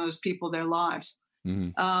cost some of those people their lives.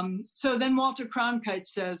 Mm-hmm. So then Walter Cronkite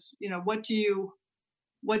says, what do you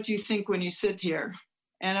think when you sit here?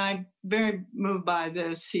 And I'm very moved by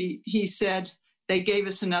this. He said, they gave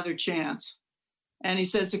us another chance. And he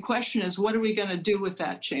says, the question is, what are we going to do with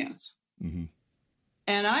that chance? Mm-hmm.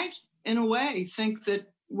 And I, in a way, think that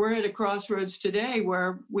we're at a crossroads today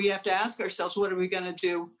where we have to ask ourselves, what are we going to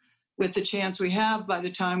do with the chance we have by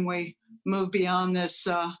the time we move beyond this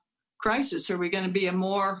crisis? Are we going to be a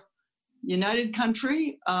more united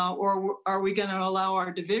country, or are we going to allow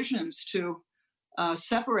our divisions to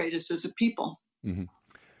separate us as a people? Mm-hmm.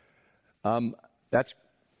 That's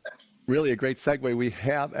really a great segue. We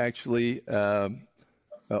have actually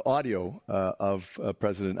audio of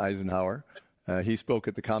President Eisenhower. He spoke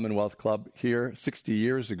at the Commonwealth Club here 60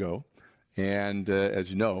 years ago, and as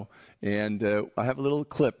you know, and I have a little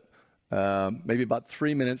clip, maybe about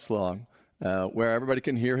 3 minutes long, where everybody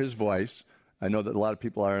can hear his voice. I know that a lot of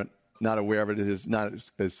people are not aware of it. It is not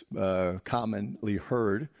as commonly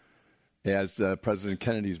heard as President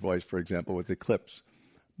Kennedy's voice, for example, with the clips.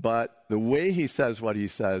 But the way he says what he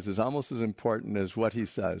says is almost as important as what he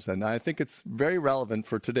says. And I think it's very relevant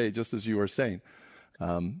for today, just as you were saying.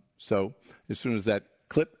 So as soon as that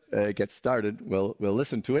clip gets started, we'll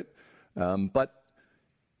listen to it. But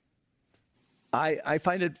I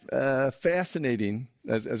find it fascinating,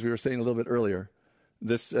 as we were saying a little bit earlier,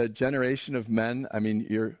 this generation of men. I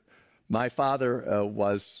mean, my father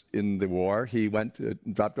was in the war. He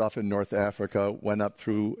dropped off in North Africa, went up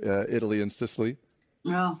through Italy and Sicily.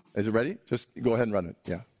 Yeah. Is it ready? Just go ahead and run it.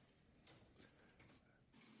 Yeah.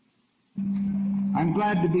 I'm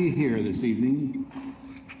glad to be here this evening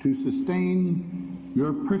to sustain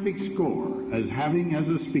your perfect score as having as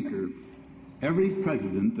a speaker every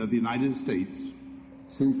president of the United States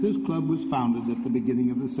since this club was founded at the beginning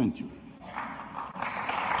of the century.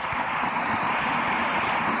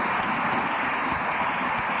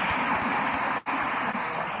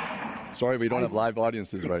 Sorry, we don't have live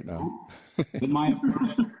audiences right now. But my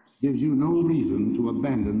approach gives you no reason to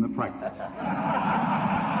abandon the practice.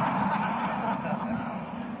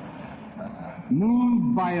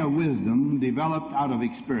 Moved by a wisdom developed out of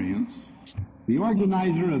experience, the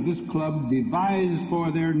organizer of this club devised for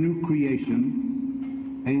their new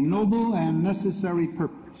creation a noble and necessary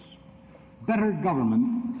purpose: better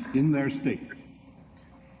government in their state.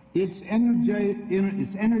 Its energizing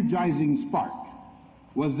spark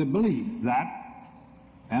was the belief that,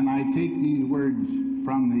 and I take these words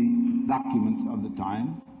from the documents of the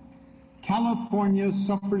time, California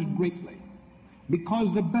suffers greatly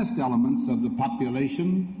because the best elements of the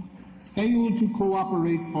population fail to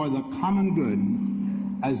cooperate for the common good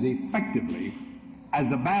as effectively as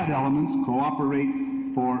the bad elements cooperate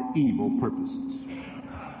for evil purposes.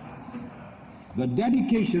 The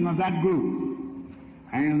dedication of that group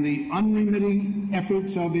and the unremitting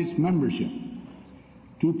efforts of its membership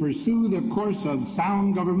to pursue the course of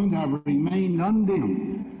sound government have remained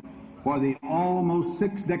undimmed for the almost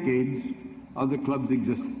 6 decades of the club's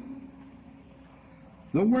existence.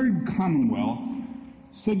 The word Commonwealth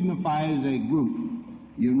signifies a group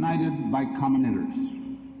united by common interests.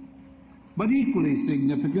 But equally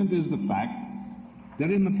significant is the fact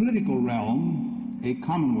that in the political realm, a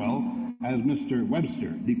commonwealth, as Mr.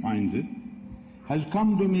 Webster defines it, has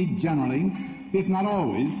come to mean generally, if not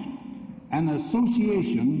always, an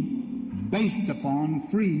association based upon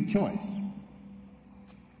free choice.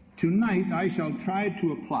 Tonight I shall try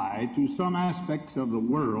to apply to some aspects of the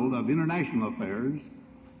world of international affairs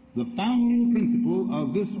the founding principle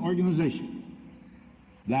of this organization,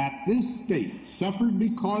 that this state suffered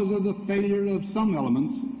because of the failure of some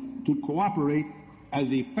elements to cooperate as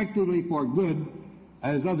effectively for good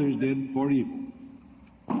as others did for evil.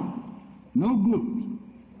 No groups,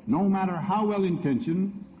 no matter how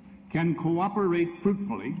well-intentioned, can cooperate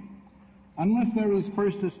fruitfully unless there is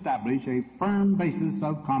first established a firm basis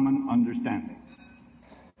of common understanding.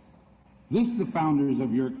 This the founders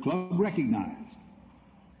of your club recognized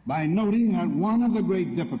by noting that one of the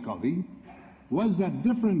great difficulties was that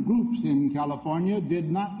different groups in California did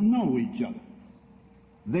not know each other.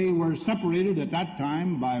 They were separated at that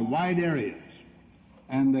time by wide areas,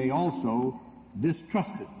 and they also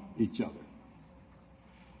distrusted each other.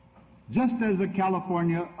 Just as the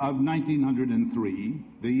California of 1903,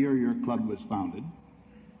 the year your club was founded,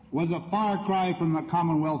 was a far cry from the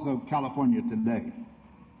Commonwealth of California today,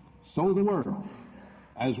 so the world,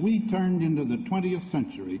 as we turned into the 20th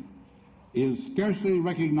century, is scarcely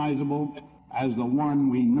recognizable as the one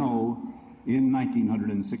we know in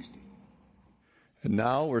 1960. And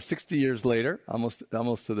now we're 60 years later, almost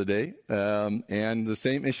to the day, and the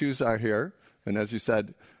same issues are here. And as you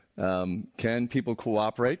said, can people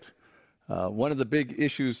cooperate? One of the big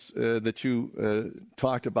issues that you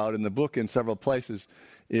talked about in the book in several places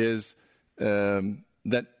is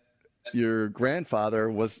that your grandfather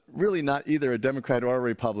was really not either a Democrat or a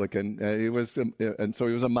Republican. And so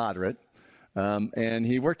he was a moderate. And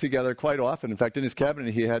he worked together quite often. In fact, in his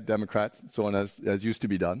cabinet, he had Democrats, so on as used to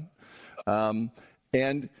be done.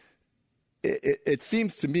 And it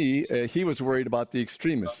seems to me he was worried about the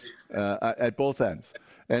extremists at both ends.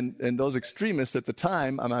 And those extremists at the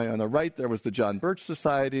time, on the right, there was the John Birch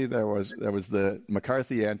Society, there was the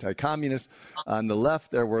McCarthy anti-communists. On the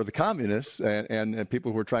left, there were the communists and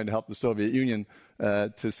people who were trying to help the Soviet Union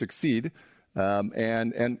to succeed,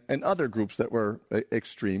 and other groups that were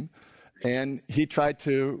extreme. And he tried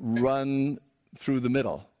to run through the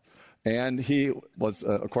middle. And he was,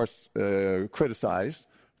 of course, criticized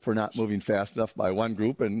for not moving fast enough by one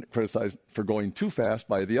group and criticized for going too fast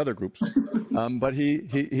by the other groups. But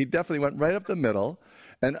he definitely went right up the middle.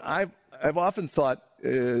 And I've often thought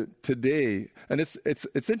today, and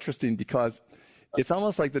it's interesting because it's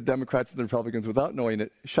almost like the Democrats and the Republicans, without knowing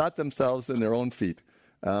it, shot themselves in their own feet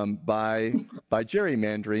by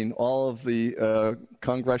gerrymandering all of the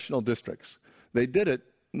congressional districts. They did it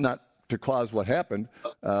not to cause what happened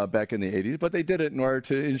back in the 80s, but they did it in order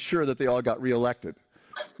to ensure that they all got reelected.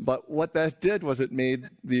 But what that did was it made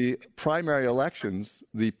the primary elections,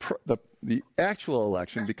 the actual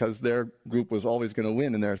election, because their group was always going to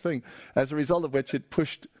win in their thing, as a result of which it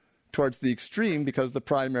pushed towards the extreme because the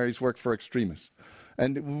primaries worked for extremists.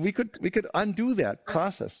 And we could undo that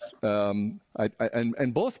process. And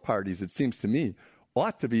both parties, it seems to me,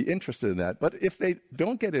 ought to be interested in that. But if they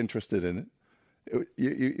don't get interested in it,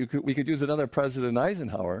 we could use another President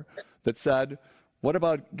Eisenhower that said, what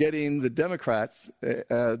about getting the Democrats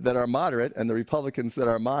that are moderate and the Republicans that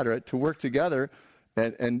are moderate to work together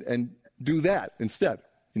and do that instead?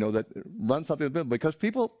 That run something because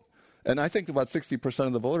people, and I think about 60%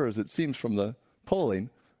 of the voters, it seems from the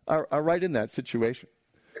polling, are right in that situation.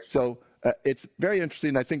 So it's very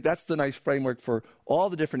interesting. I think that's the nice framework for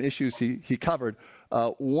all the different issues he covered.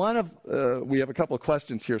 We have a couple of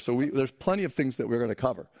questions here, so there's plenty of things that we're going to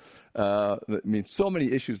cover. I mean, so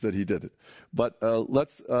many issues that he did it. But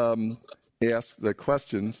let's ask the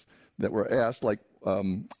questions that were asked. Like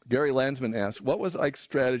Gary Landsman asked, what was Ike's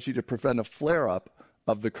strategy to prevent a flare-up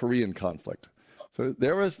of the Korean conflict? So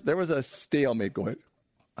there was a stalemate going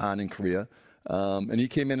on in Korea, and he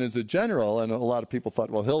came in as a general, and a lot of people thought,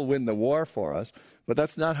 well, he'll win the war for us. But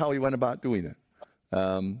that's not how he went about doing it,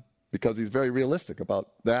 because he's very realistic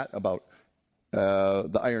about that, about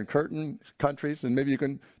the Iron Curtain countries, and maybe you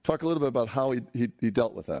can talk a little bit about how he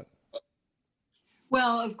dealt with that.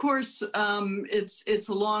 Well, of course, it's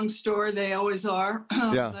a long story. They always are.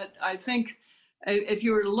 Yeah. But I think if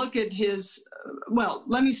you were to look at his, well,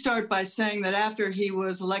 let me start by saying that after he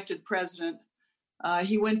was elected president,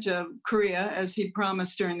 he went to Korea, as he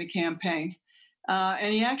promised during the campaign.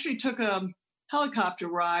 And he actually took a helicopter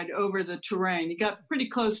ride over the terrain. He got pretty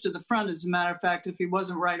close to the front, as a matter of fact, if he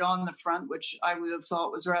wasn't right on the front, which I would have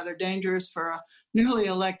thought was rather dangerous for a newly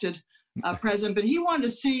elected president. But he wanted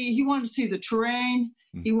to see the terrain.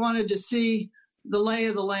 He wanted to see the lay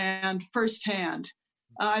of the land firsthand.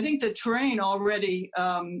 I think the terrain already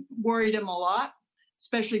worried him a lot,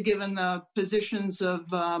 especially given the positions of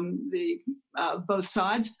both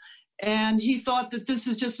sides. And he thought that this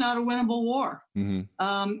is just not a winnable war,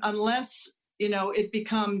 unless it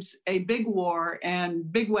becomes a big war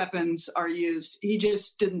and big weapons are used. He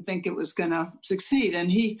just didn't think it was going to succeed.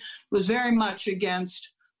 And he was very much against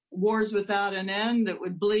wars without an end that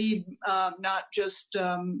would bleed not just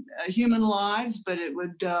human lives, but it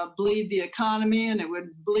would bleed the economy, and it would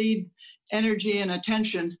bleed energy and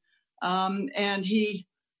attention. And he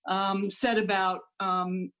set about,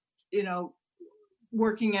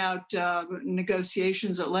 working out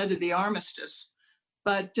negotiations that led to the armistice.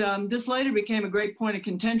 But this later became a great point of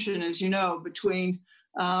contention, as you know, between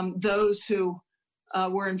those who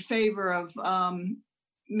were in favor of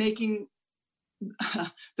making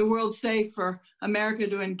the world safe for America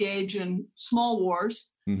to engage in small wars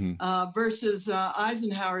versus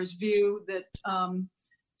Eisenhower's view that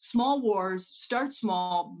small wars start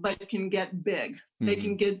small but can get big. They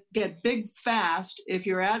can get big fast if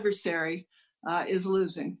your adversary is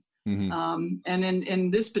losing. And in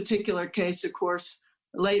this particular case, of course,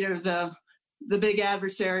 later the big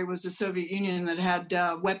adversary was the Soviet Union that had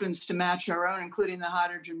weapons to match our own, including the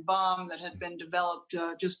hydrogen bomb that had been developed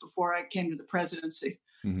just before I came to the presidency.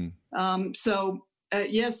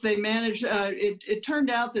 Yes, they managed. It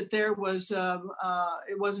turned out that there was,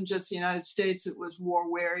 it wasn't just the United States that was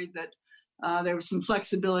war weary, that there was some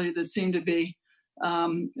flexibility that seemed to be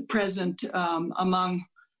present among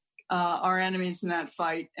our enemies in that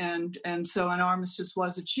fight. And so an armistice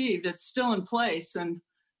was achieved. It's still in place. And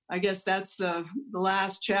I guess that's the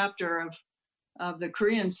last chapter of the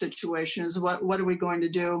Korean situation, is what are we going to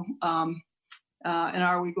do? And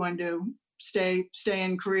are we going to stay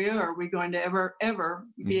in Korea, or are we going to ever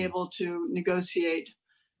be able to negotiate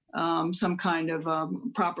some kind of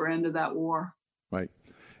proper end to that war? Right.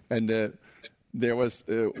 And there was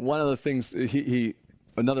one of the things,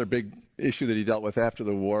 another big issue that he dealt with after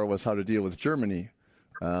the war was how to deal with Germany.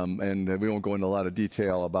 And we won't go into a lot of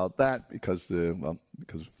detail about that because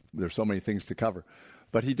there's so many things to cover.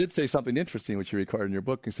 But he did say something interesting, which you recorded in your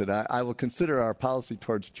book. He said, I will consider our policy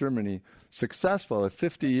towards Germany successful if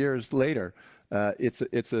 50 years later it's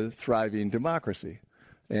a thriving democracy.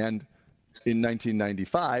 And in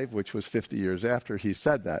 1995, which was 50 years after he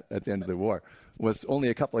said that at the end of the war, was only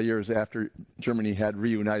a couple of years after Germany had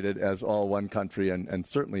reunited as all one country and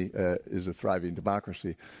certainly is a thriving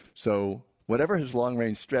democracy. So whatever his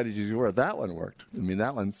long-range strategies were, that one worked. I mean,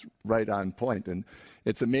 that one's right on point. And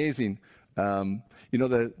it's amazing.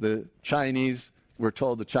 The Chinese, we're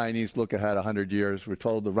told the Chinese look ahead 100 years. We're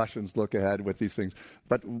told the Russians look ahead with these things.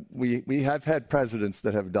 But we have had presidents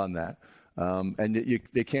that have done that. And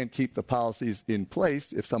they can't keep the policies in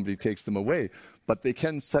place if somebody takes them away. But they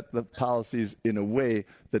can set the policies in a way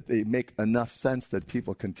that they make enough sense that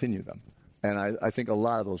people continue them. And I think a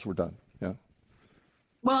lot of those were done. Yeah.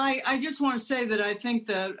 Well, I just want to say that I think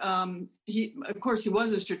that he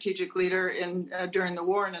was a strategic leader during the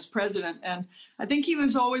war and as president, and I think he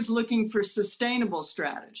was always looking for sustainable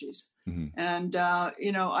strategies. And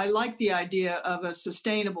I like the idea of a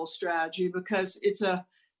sustainable strategy because it's a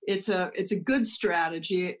good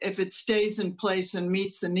strategy if it stays in place and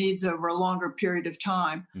meets the needs over a longer period of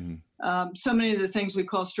time. So many of the things we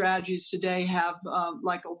call strategies today have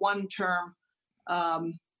like a one-term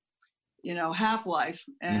half-life,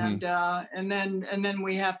 and then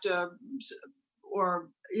we have to, or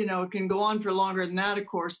it can go on for longer than that, of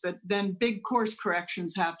course. But then big course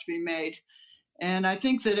corrections have to be made, And I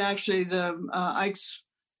think that actually the Ike's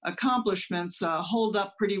accomplishments hold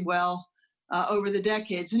up pretty well over the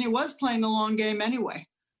decades. And he was playing the long game anyway.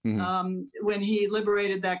 Mm-hmm. When he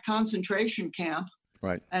liberated that concentration camp,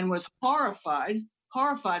 right, and was horrified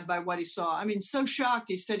by what he saw. I mean, so shocked,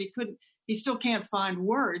 he said he still can't find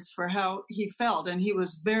words for how he felt. And he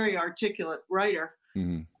was a very articulate writer.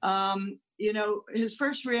 Mm-hmm. His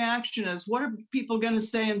first reaction is, what are people going to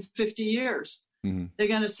say in 50 years? Mm-hmm. They're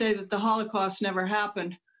going to say that the Holocaust never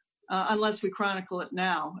happened unless we chronicle it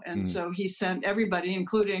now. And so he sent everybody,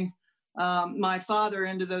 including my father,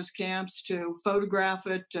 into those camps to photograph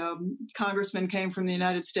it. Congressmen came from the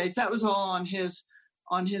United States. That was all on his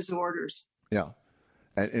orders. Yeah.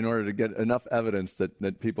 And in order to get enough evidence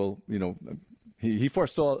that people, he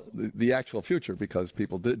foresaw the actual future, because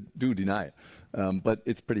people do deny it. But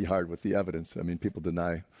it's pretty hard with the evidence. I mean, people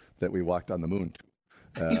deny that we walked on the moon.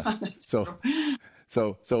 He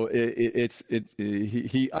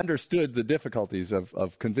understood the difficulties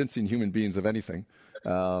of convincing human beings of anything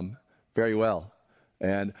very well.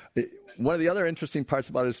 And one of the other interesting parts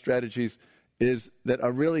about his strategies is that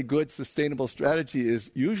a really good, sustainable strategy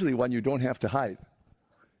is usually one you don't have to hide.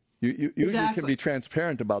 You usually can be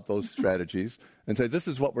transparent about those strategies and say, this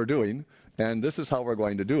is what we're doing, and this is how we're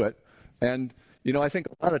going to do it. And, I think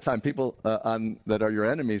a lot of time people that are your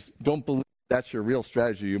enemies don't believe that's your real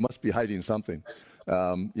strategy. You must be hiding something,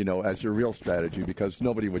 as your real strategy, because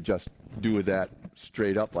nobody would just do that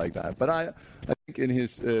straight up like that. But I think in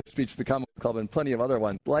his speech to the Commonwealth Club and plenty of other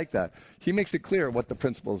ones like that, he makes it clear what the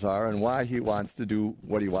principles are and why he wants to do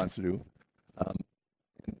what he wants to do.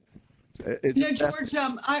 George,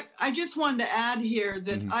 I just wanted to add here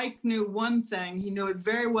that Ike knew one thing. He knew it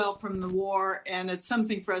very well from the war, and it's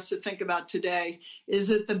something for us to think about today, is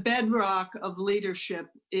that the bedrock of leadership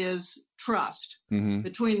is trust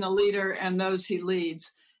between the leader and those he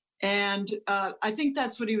leads. And I think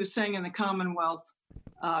that's what he was saying in the Commonwealth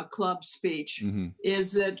Club speech,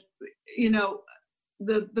 is that,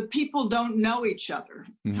 the people don't know each other.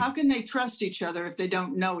 How can they trust each other if they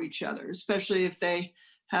don't know each other, especially if they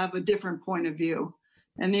have a different point of view?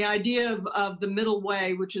 And the idea of the middle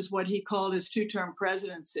way, which is what he called his two-term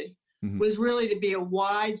presidency, was really to be a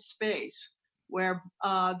wide space where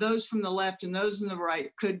those from the left and those in the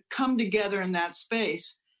right could come together in that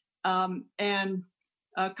space and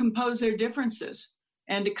compose their differences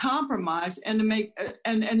and to compromise and to make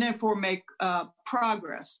and therefore make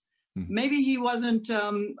progress. Maybe he wasn't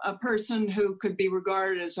a person who could be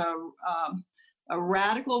regarded as a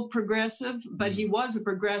radical progressive, but he was a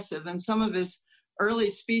progressive. And some of his early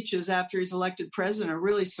speeches after he's elected president are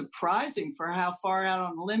really surprising for how far out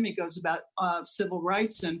on the limb he goes about civil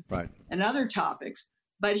rights and other topics.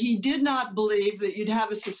 But he did not believe that you'd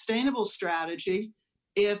have a sustainable strategy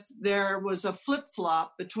if there was a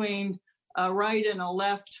flip-flop between a right and a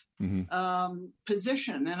left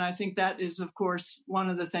position. And I think that is, of course, one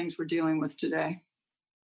of the things we're dealing with today.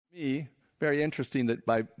 Me, very interesting that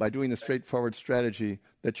by doing the straightforward strategy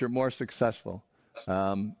that you're more successful.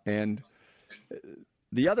 And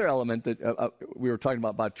the other element that we were talking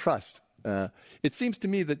about trust, it seems to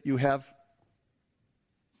me that you have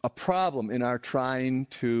a problem in our trying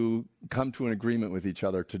to come to an agreement with each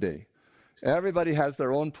other today. Everybody has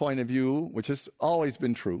their own point of view, which has always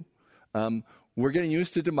been true. We're getting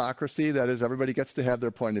used to democracy. That is, everybody gets to have their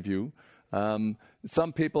point of view.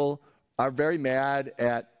 Some people are very mad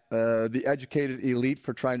at the educated elite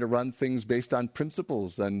for trying to run things based on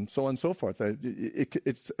principles and so on and so forth.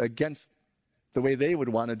 It's against the way they would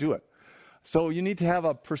want to do it. So you need to have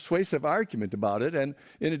a persuasive argument about it. And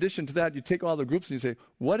in addition to that, you take all the groups and you say,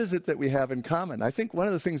 what is it that we have in common? I think one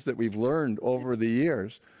of the things that we've learned over the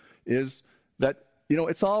years is that,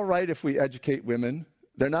 it's all right if we educate women.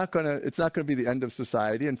 It's not going to be the end of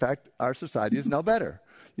society. In fact, our society is now better,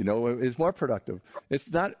 is more productive. It's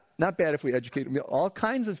not bad if we educate all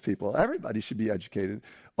kinds of people. Everybody should be educated.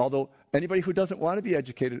 Although anybody who doesn't want to be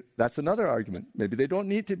educated, that's another argument. Maybe they don't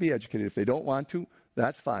need to be educated. If they don't want to,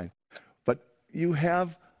 that's fine. But you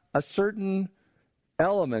have a certain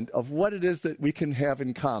element of what it is that we can have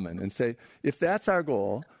in common and say, if that's our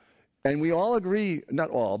goal, and we all agree,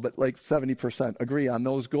 not all, but like 70% agree on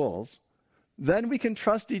those goals, then we can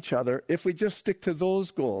trust each other if we just stick to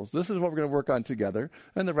those goals. This is what we're going to work on together,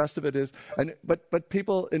 and the rest of it is. But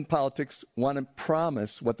people in politics want to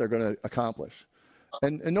promise what they're going to accomplish,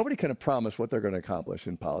 and nobody can promise what they're going to accomplish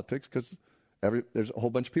in politics because there's a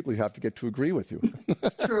whole bunch of people you have to get to agree with you.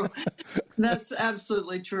 That's true. That's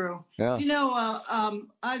absolutely true. Yeah.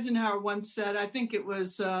 Eisenhower once said, I think it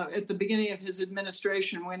was at the beginning of his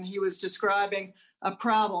administration when he was describing a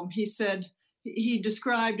problem, he said. He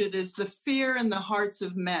described it as the fear in the hearts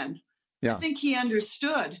of men Yeah. I think he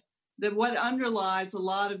understood that what underlies a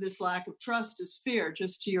lot of this lack of trust is fear,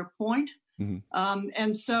 just to your point. Mm-hmm.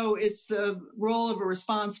 And so it's the role of a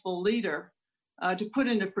responsible leader to put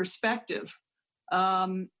into perspective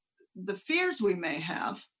the fears we may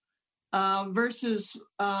have versus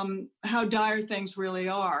how dire things really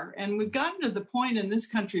are. And we've gotten to the point in this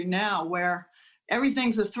country now where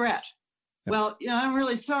everything's a threat. Yeah. Well, I'm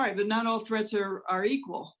really sorry, but not all threats are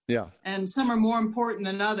equal. Yeah. And some are more important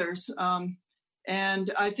than others.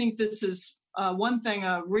 And I think this is one thing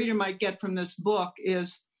a reader might get from this book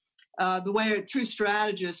is the way a true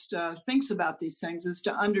strategist thinks about these things is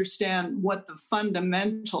to understand what the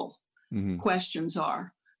fundamental questions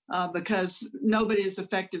are. Because nobody is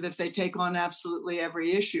effective if they take on absolutely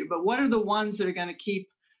every issue. But what are the ones that are going to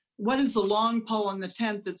what is the long pole in the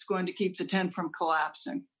tent that's going to keep the tent from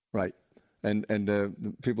collapsing? Right. And the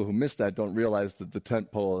people who miss that don't realize that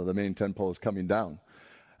the main tent pole is coming down.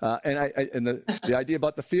 And the idea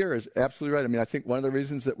about the fear is absolutely right. I mean, I think one of the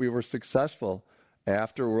reasons that we were successful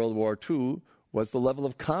after World War II was the level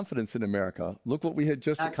of confidence in America. Look what we had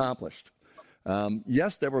just accomplished.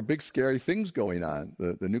 Yes, there were big, scary things going on.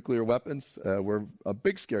 The nuclear weapons were a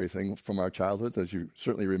big, scary thing from our childhoods, as you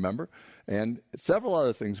certainly remember, and several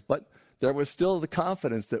other things. But there was still the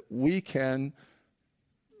confidence that we can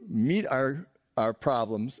meet our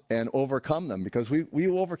problems and overcome them, because we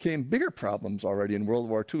overcame bigger problems already in World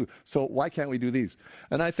War II. So why can't we do these?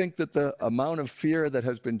 And I think that the amount of fear that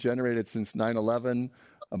has been generated since 9/11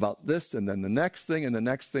 about this and then the next thing and the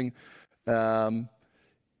next thing,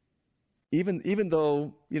 even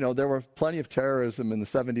though, there were plenty of terrorism in the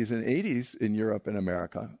 70s and 80s in Europe and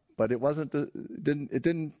America, but it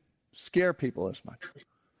didn't scare people as much.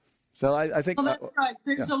 So I think... Well, that's right.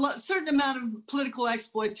 There's a certain amount of political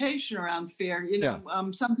exploitation around fear.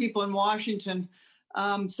 Some people in Washington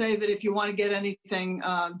say that if you want to get anything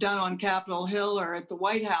done on Capitol Hill or at the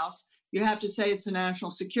White House, you have to say it's a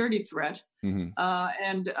national security threat. Mm-hmm.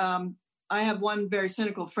 And I have one very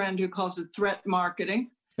cynical friend who calls it threat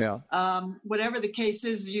marketing. Yeah. Whatever the case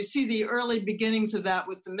is, you see the early beginnings of that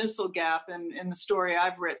with the missile gap in the story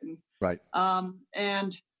I've written. Right.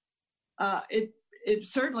 It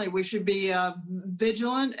certainly, we should be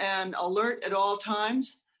vigilant and alert at all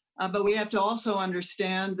times, but we have to also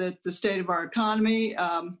understand that the state of our economy,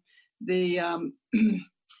 the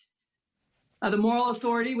moral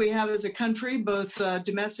authority we have as a country, both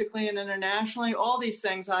domestically and internationally, all these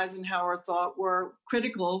things Eisenhower thought were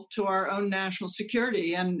critical to our own national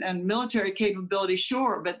security and military capability,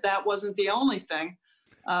 sure, but that wasn't the only thing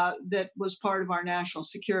that was part of our national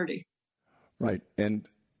security. Right. And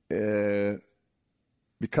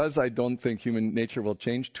because I don't think human nature will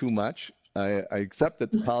change too much, I accept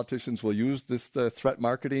that the politicians will use this threat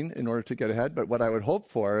marketing in order to get ahead. But what I would hope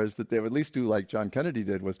for is that they would at least do like John Kennedy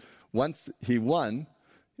did, was once he won,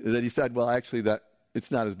 that he said, well, actually, that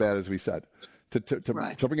it's not as bad as we said, to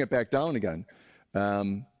bring it back down again.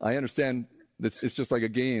 I understand it's just like a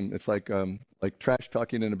game. It's like trash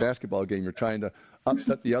talking in a basketball game. You're trying to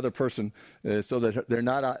upset the other person so that they're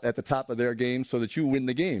not at the top of their game so that you win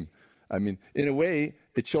the game. I mean, in a way,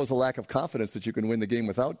 it shows a lack of confidence that you can win the game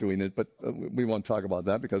without doing it, but we won't talk about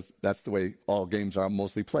that because that's the way all games are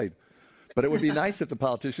mostly played. But it would be nice if the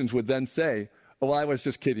politicians would then say, oh, I was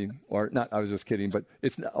just kidding, or not I was just kidding, but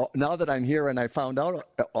it's now that I'm here and I found out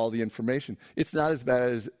all the information, it's not as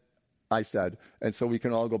bad as I said, and so we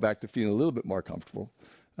can all go back to feeling a little bit more comfortable.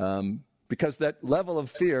 Because that level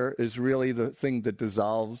of fear is really the thing that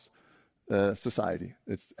dissolves society.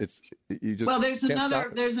 You just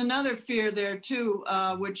there's another fear there too,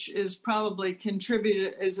 which is probably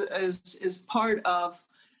contributed is part of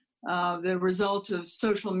the result of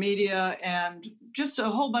social media and just a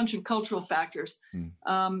whole bunch of cultural factors.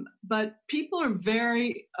 But people are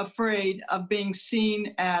very afraid of being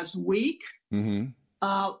seen as weak. Mm-hmm.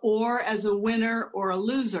 Or as a winner or a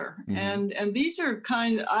loser, mm-hmm. and these are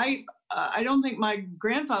I don't think my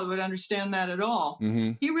grandfather would understand that at all.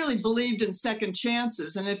 Mm-hmm. He really believed in second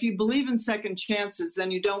chances. And if you believe in second chances,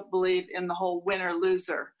 then you don't believe in the whole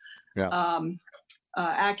winner-loser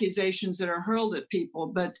accusations that are hurled at people.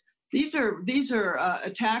 But these are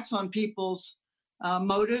attacks on people's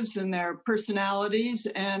motives and their personalities.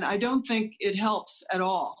 And I don't think it helps at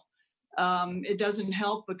all. It doesn't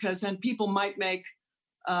help because then people might make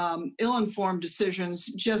ill-informed decisions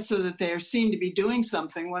just so that they are seen to be doing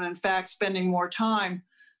something when in fact spending more time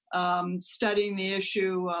studying the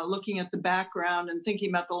issue, looking at the background and thinking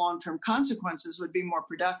about the long-term consequences would be more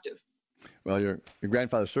productive. Well, your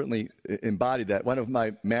grandfather certainly embodied that. One of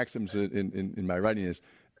my maxims in my writing is,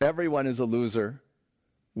 everyone is a loser.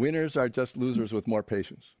 Winners are just losers with more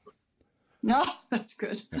patience. No, that's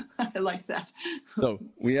good. I like that. So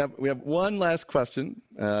we have one last question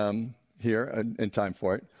here in time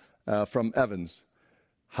for it from Evans.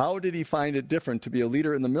 How did he find it different to be a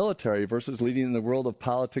leader in the military versus leading in the world of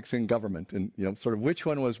politics and government? And sort of which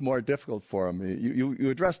one was more difficult for him? You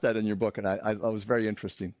addressed that in your book, and I was very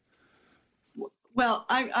interesting. Well,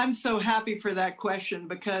 I'm so happy for that question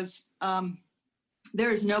because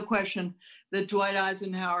there is no question that Dwight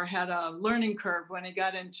Eisenhower had a learning curve when he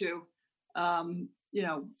got into,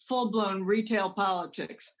 full-blown retail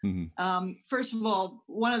politics. Mm-hmm. First of all,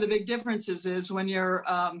 one of the big differences is when you're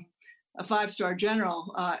a five-star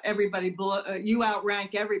general, everybody you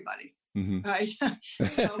outrank everybody, mm-hmm. right?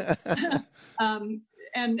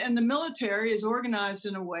 And the military is organized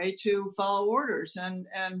in a way to follow orders, and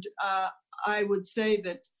I would say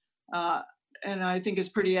that, and I think it's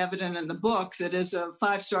pretty evident in the book that as a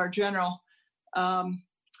five-star general,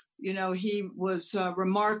 he was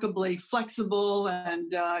remarkably flexible,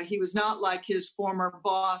 and he was not like his former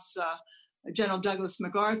boss, General Douglas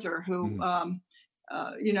MacArthur, who. Mm-hmm.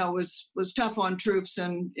 Was tough on troops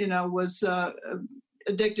and, was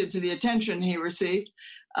addicted to the attention he received.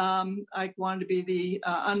 I wanted to be the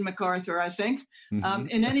un-MacArthur, I think. Mm-hmm.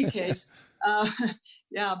 In any case,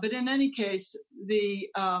 but in any case,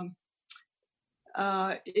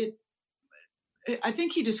 I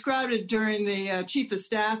think he described it during the Chief of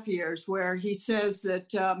Staff years where he says that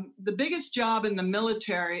the biggest job in the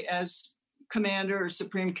military as commander or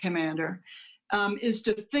supreme commander is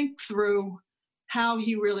to think through how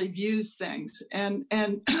he really views things and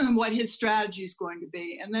what his strategy is going to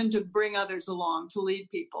be, and then to bring others along to lead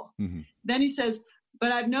people. Mm-hmm. Then he says,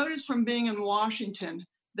 but I've noticed from being in Washington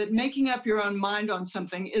that making up your own mind on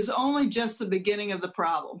something is only just the beginning of the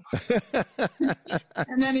problem.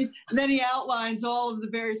 And then he outlines all of the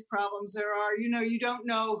various problems there are. You don't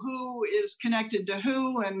know who is connected to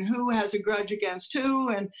who and who has a grudge against who.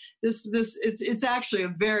 And it's actually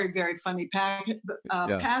a very, very funny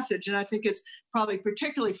passage. And I think it's probably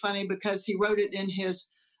particularly funny because he wrote it in his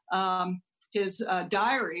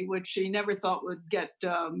diary, which he never thought would get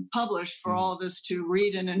published for all of us to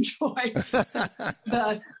read and enjoy.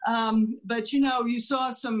 But you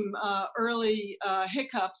saw some early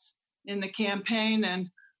hiccups in the campaign, and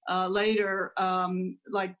later,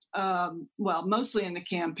 mostly in the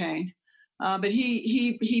campaign. But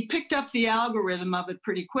he picked up the algorithm of it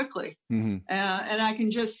pretty quickly. Mm-hmm. And I can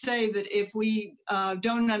just say that if we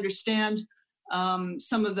don't understand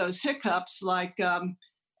some of those hiccups, like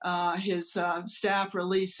his staff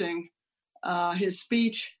releasing his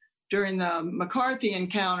speech during the McCarthy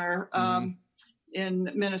encounter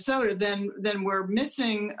in Minnesota, then we're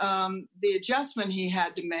missing the adjustment he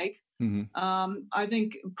had to make. Mm-hmm. I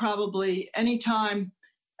think probably any time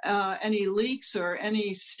any leaks or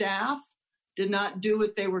any staff did not do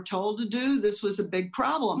what they were told to do, this was a big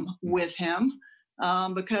problem with him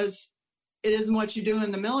because it isn't what you do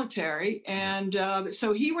in the military. And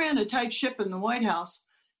so he ran a tight ship in the White House.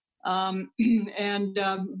 And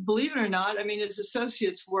believe it or not, I mean, his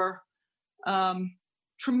associates were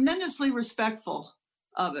tremendously respectful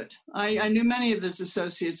of it. I knew many of his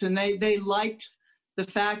associates, and they liked the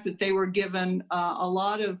fact that they were given a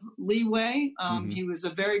lot of leeway. Mm-hmm. He was a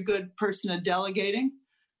very good person at delegating,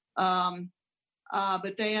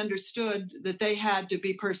 but they understood that they had to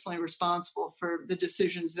be personally responsible for the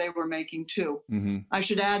decisions they were making too. Mm-hmm. I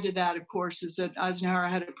should add to that, of course, is that Eisenhower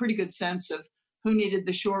had a pretty good sense of who needed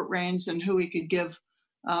the short reins and who he could give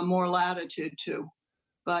more latitude to.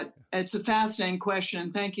 But it's a fascinating question,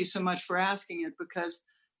 and thank you so much for asking it, because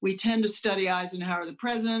we tend to study Eisenhower the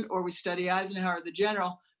president, or we study Eisenhower the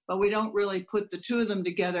general, but we don't really put the two of them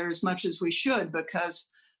together as much as we should, because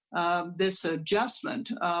this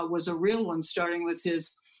adjustment was a real one, starting with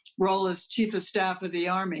his role as Chief of Staff of the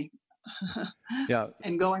Army. Yeah,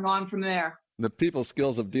 and going on from there. The people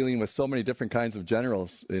skills of dealing with so many different kinds of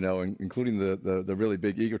generals, including the really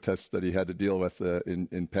big egotists that he had to deal with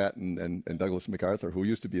in Patton and Douglas MacArthur, who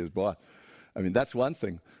used to be his boss. I mean, that's one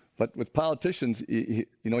thing. But with politicians, he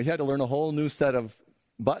had to learn a whole new set of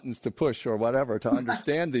buttons to push or whatever to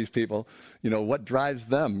understand these people, what drives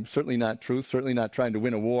them. Certainly not truth, certainly not trying to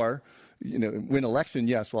win a war. Win election,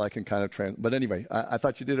 yes, well, I can kind of but anyway, I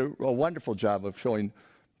thought you did a wonderful job of showing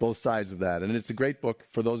both sides of that. And it's a great book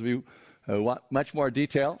for those of you who want much more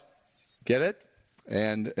detail. Get it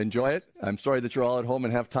and enjoy it. I'm sorry that you're all at home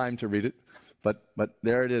and have time to read it, but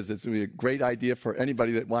there it is. It's a great idea for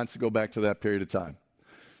anybody that wants to go back to that period of time.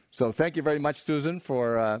 So thank you very much, Susan,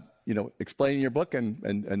 for explaining your book and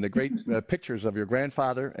the great pictures of your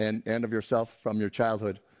grandfather and of yourself from your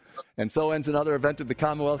childhood. And so ends another event of the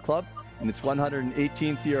Commonwealth Club in its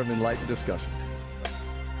 118th year of Enlightened Discussion.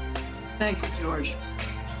 Thank you, George.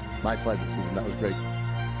 My pleasure, Susan. That was great.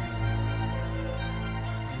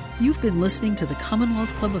 You've been listening to the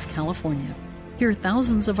Commonwealth Club of California. Hear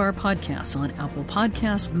thousands of our podcasts on Apple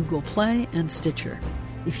Podcasts, Google Play, and Stitcher.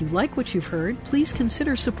 If you like what you've heard, please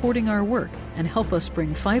consider supporting our work and help us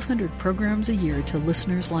bring 500 programs a year to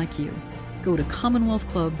listeners like you. Go to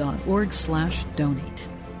commonwealthclub.org/donate.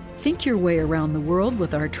 Think your way around the world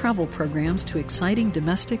with our travel programs to exciting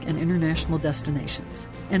domestic and international destinations.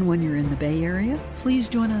 And when you're in the Bay Area, please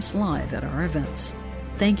join us live at our events.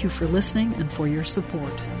 Thank you for listening and for your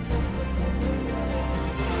support.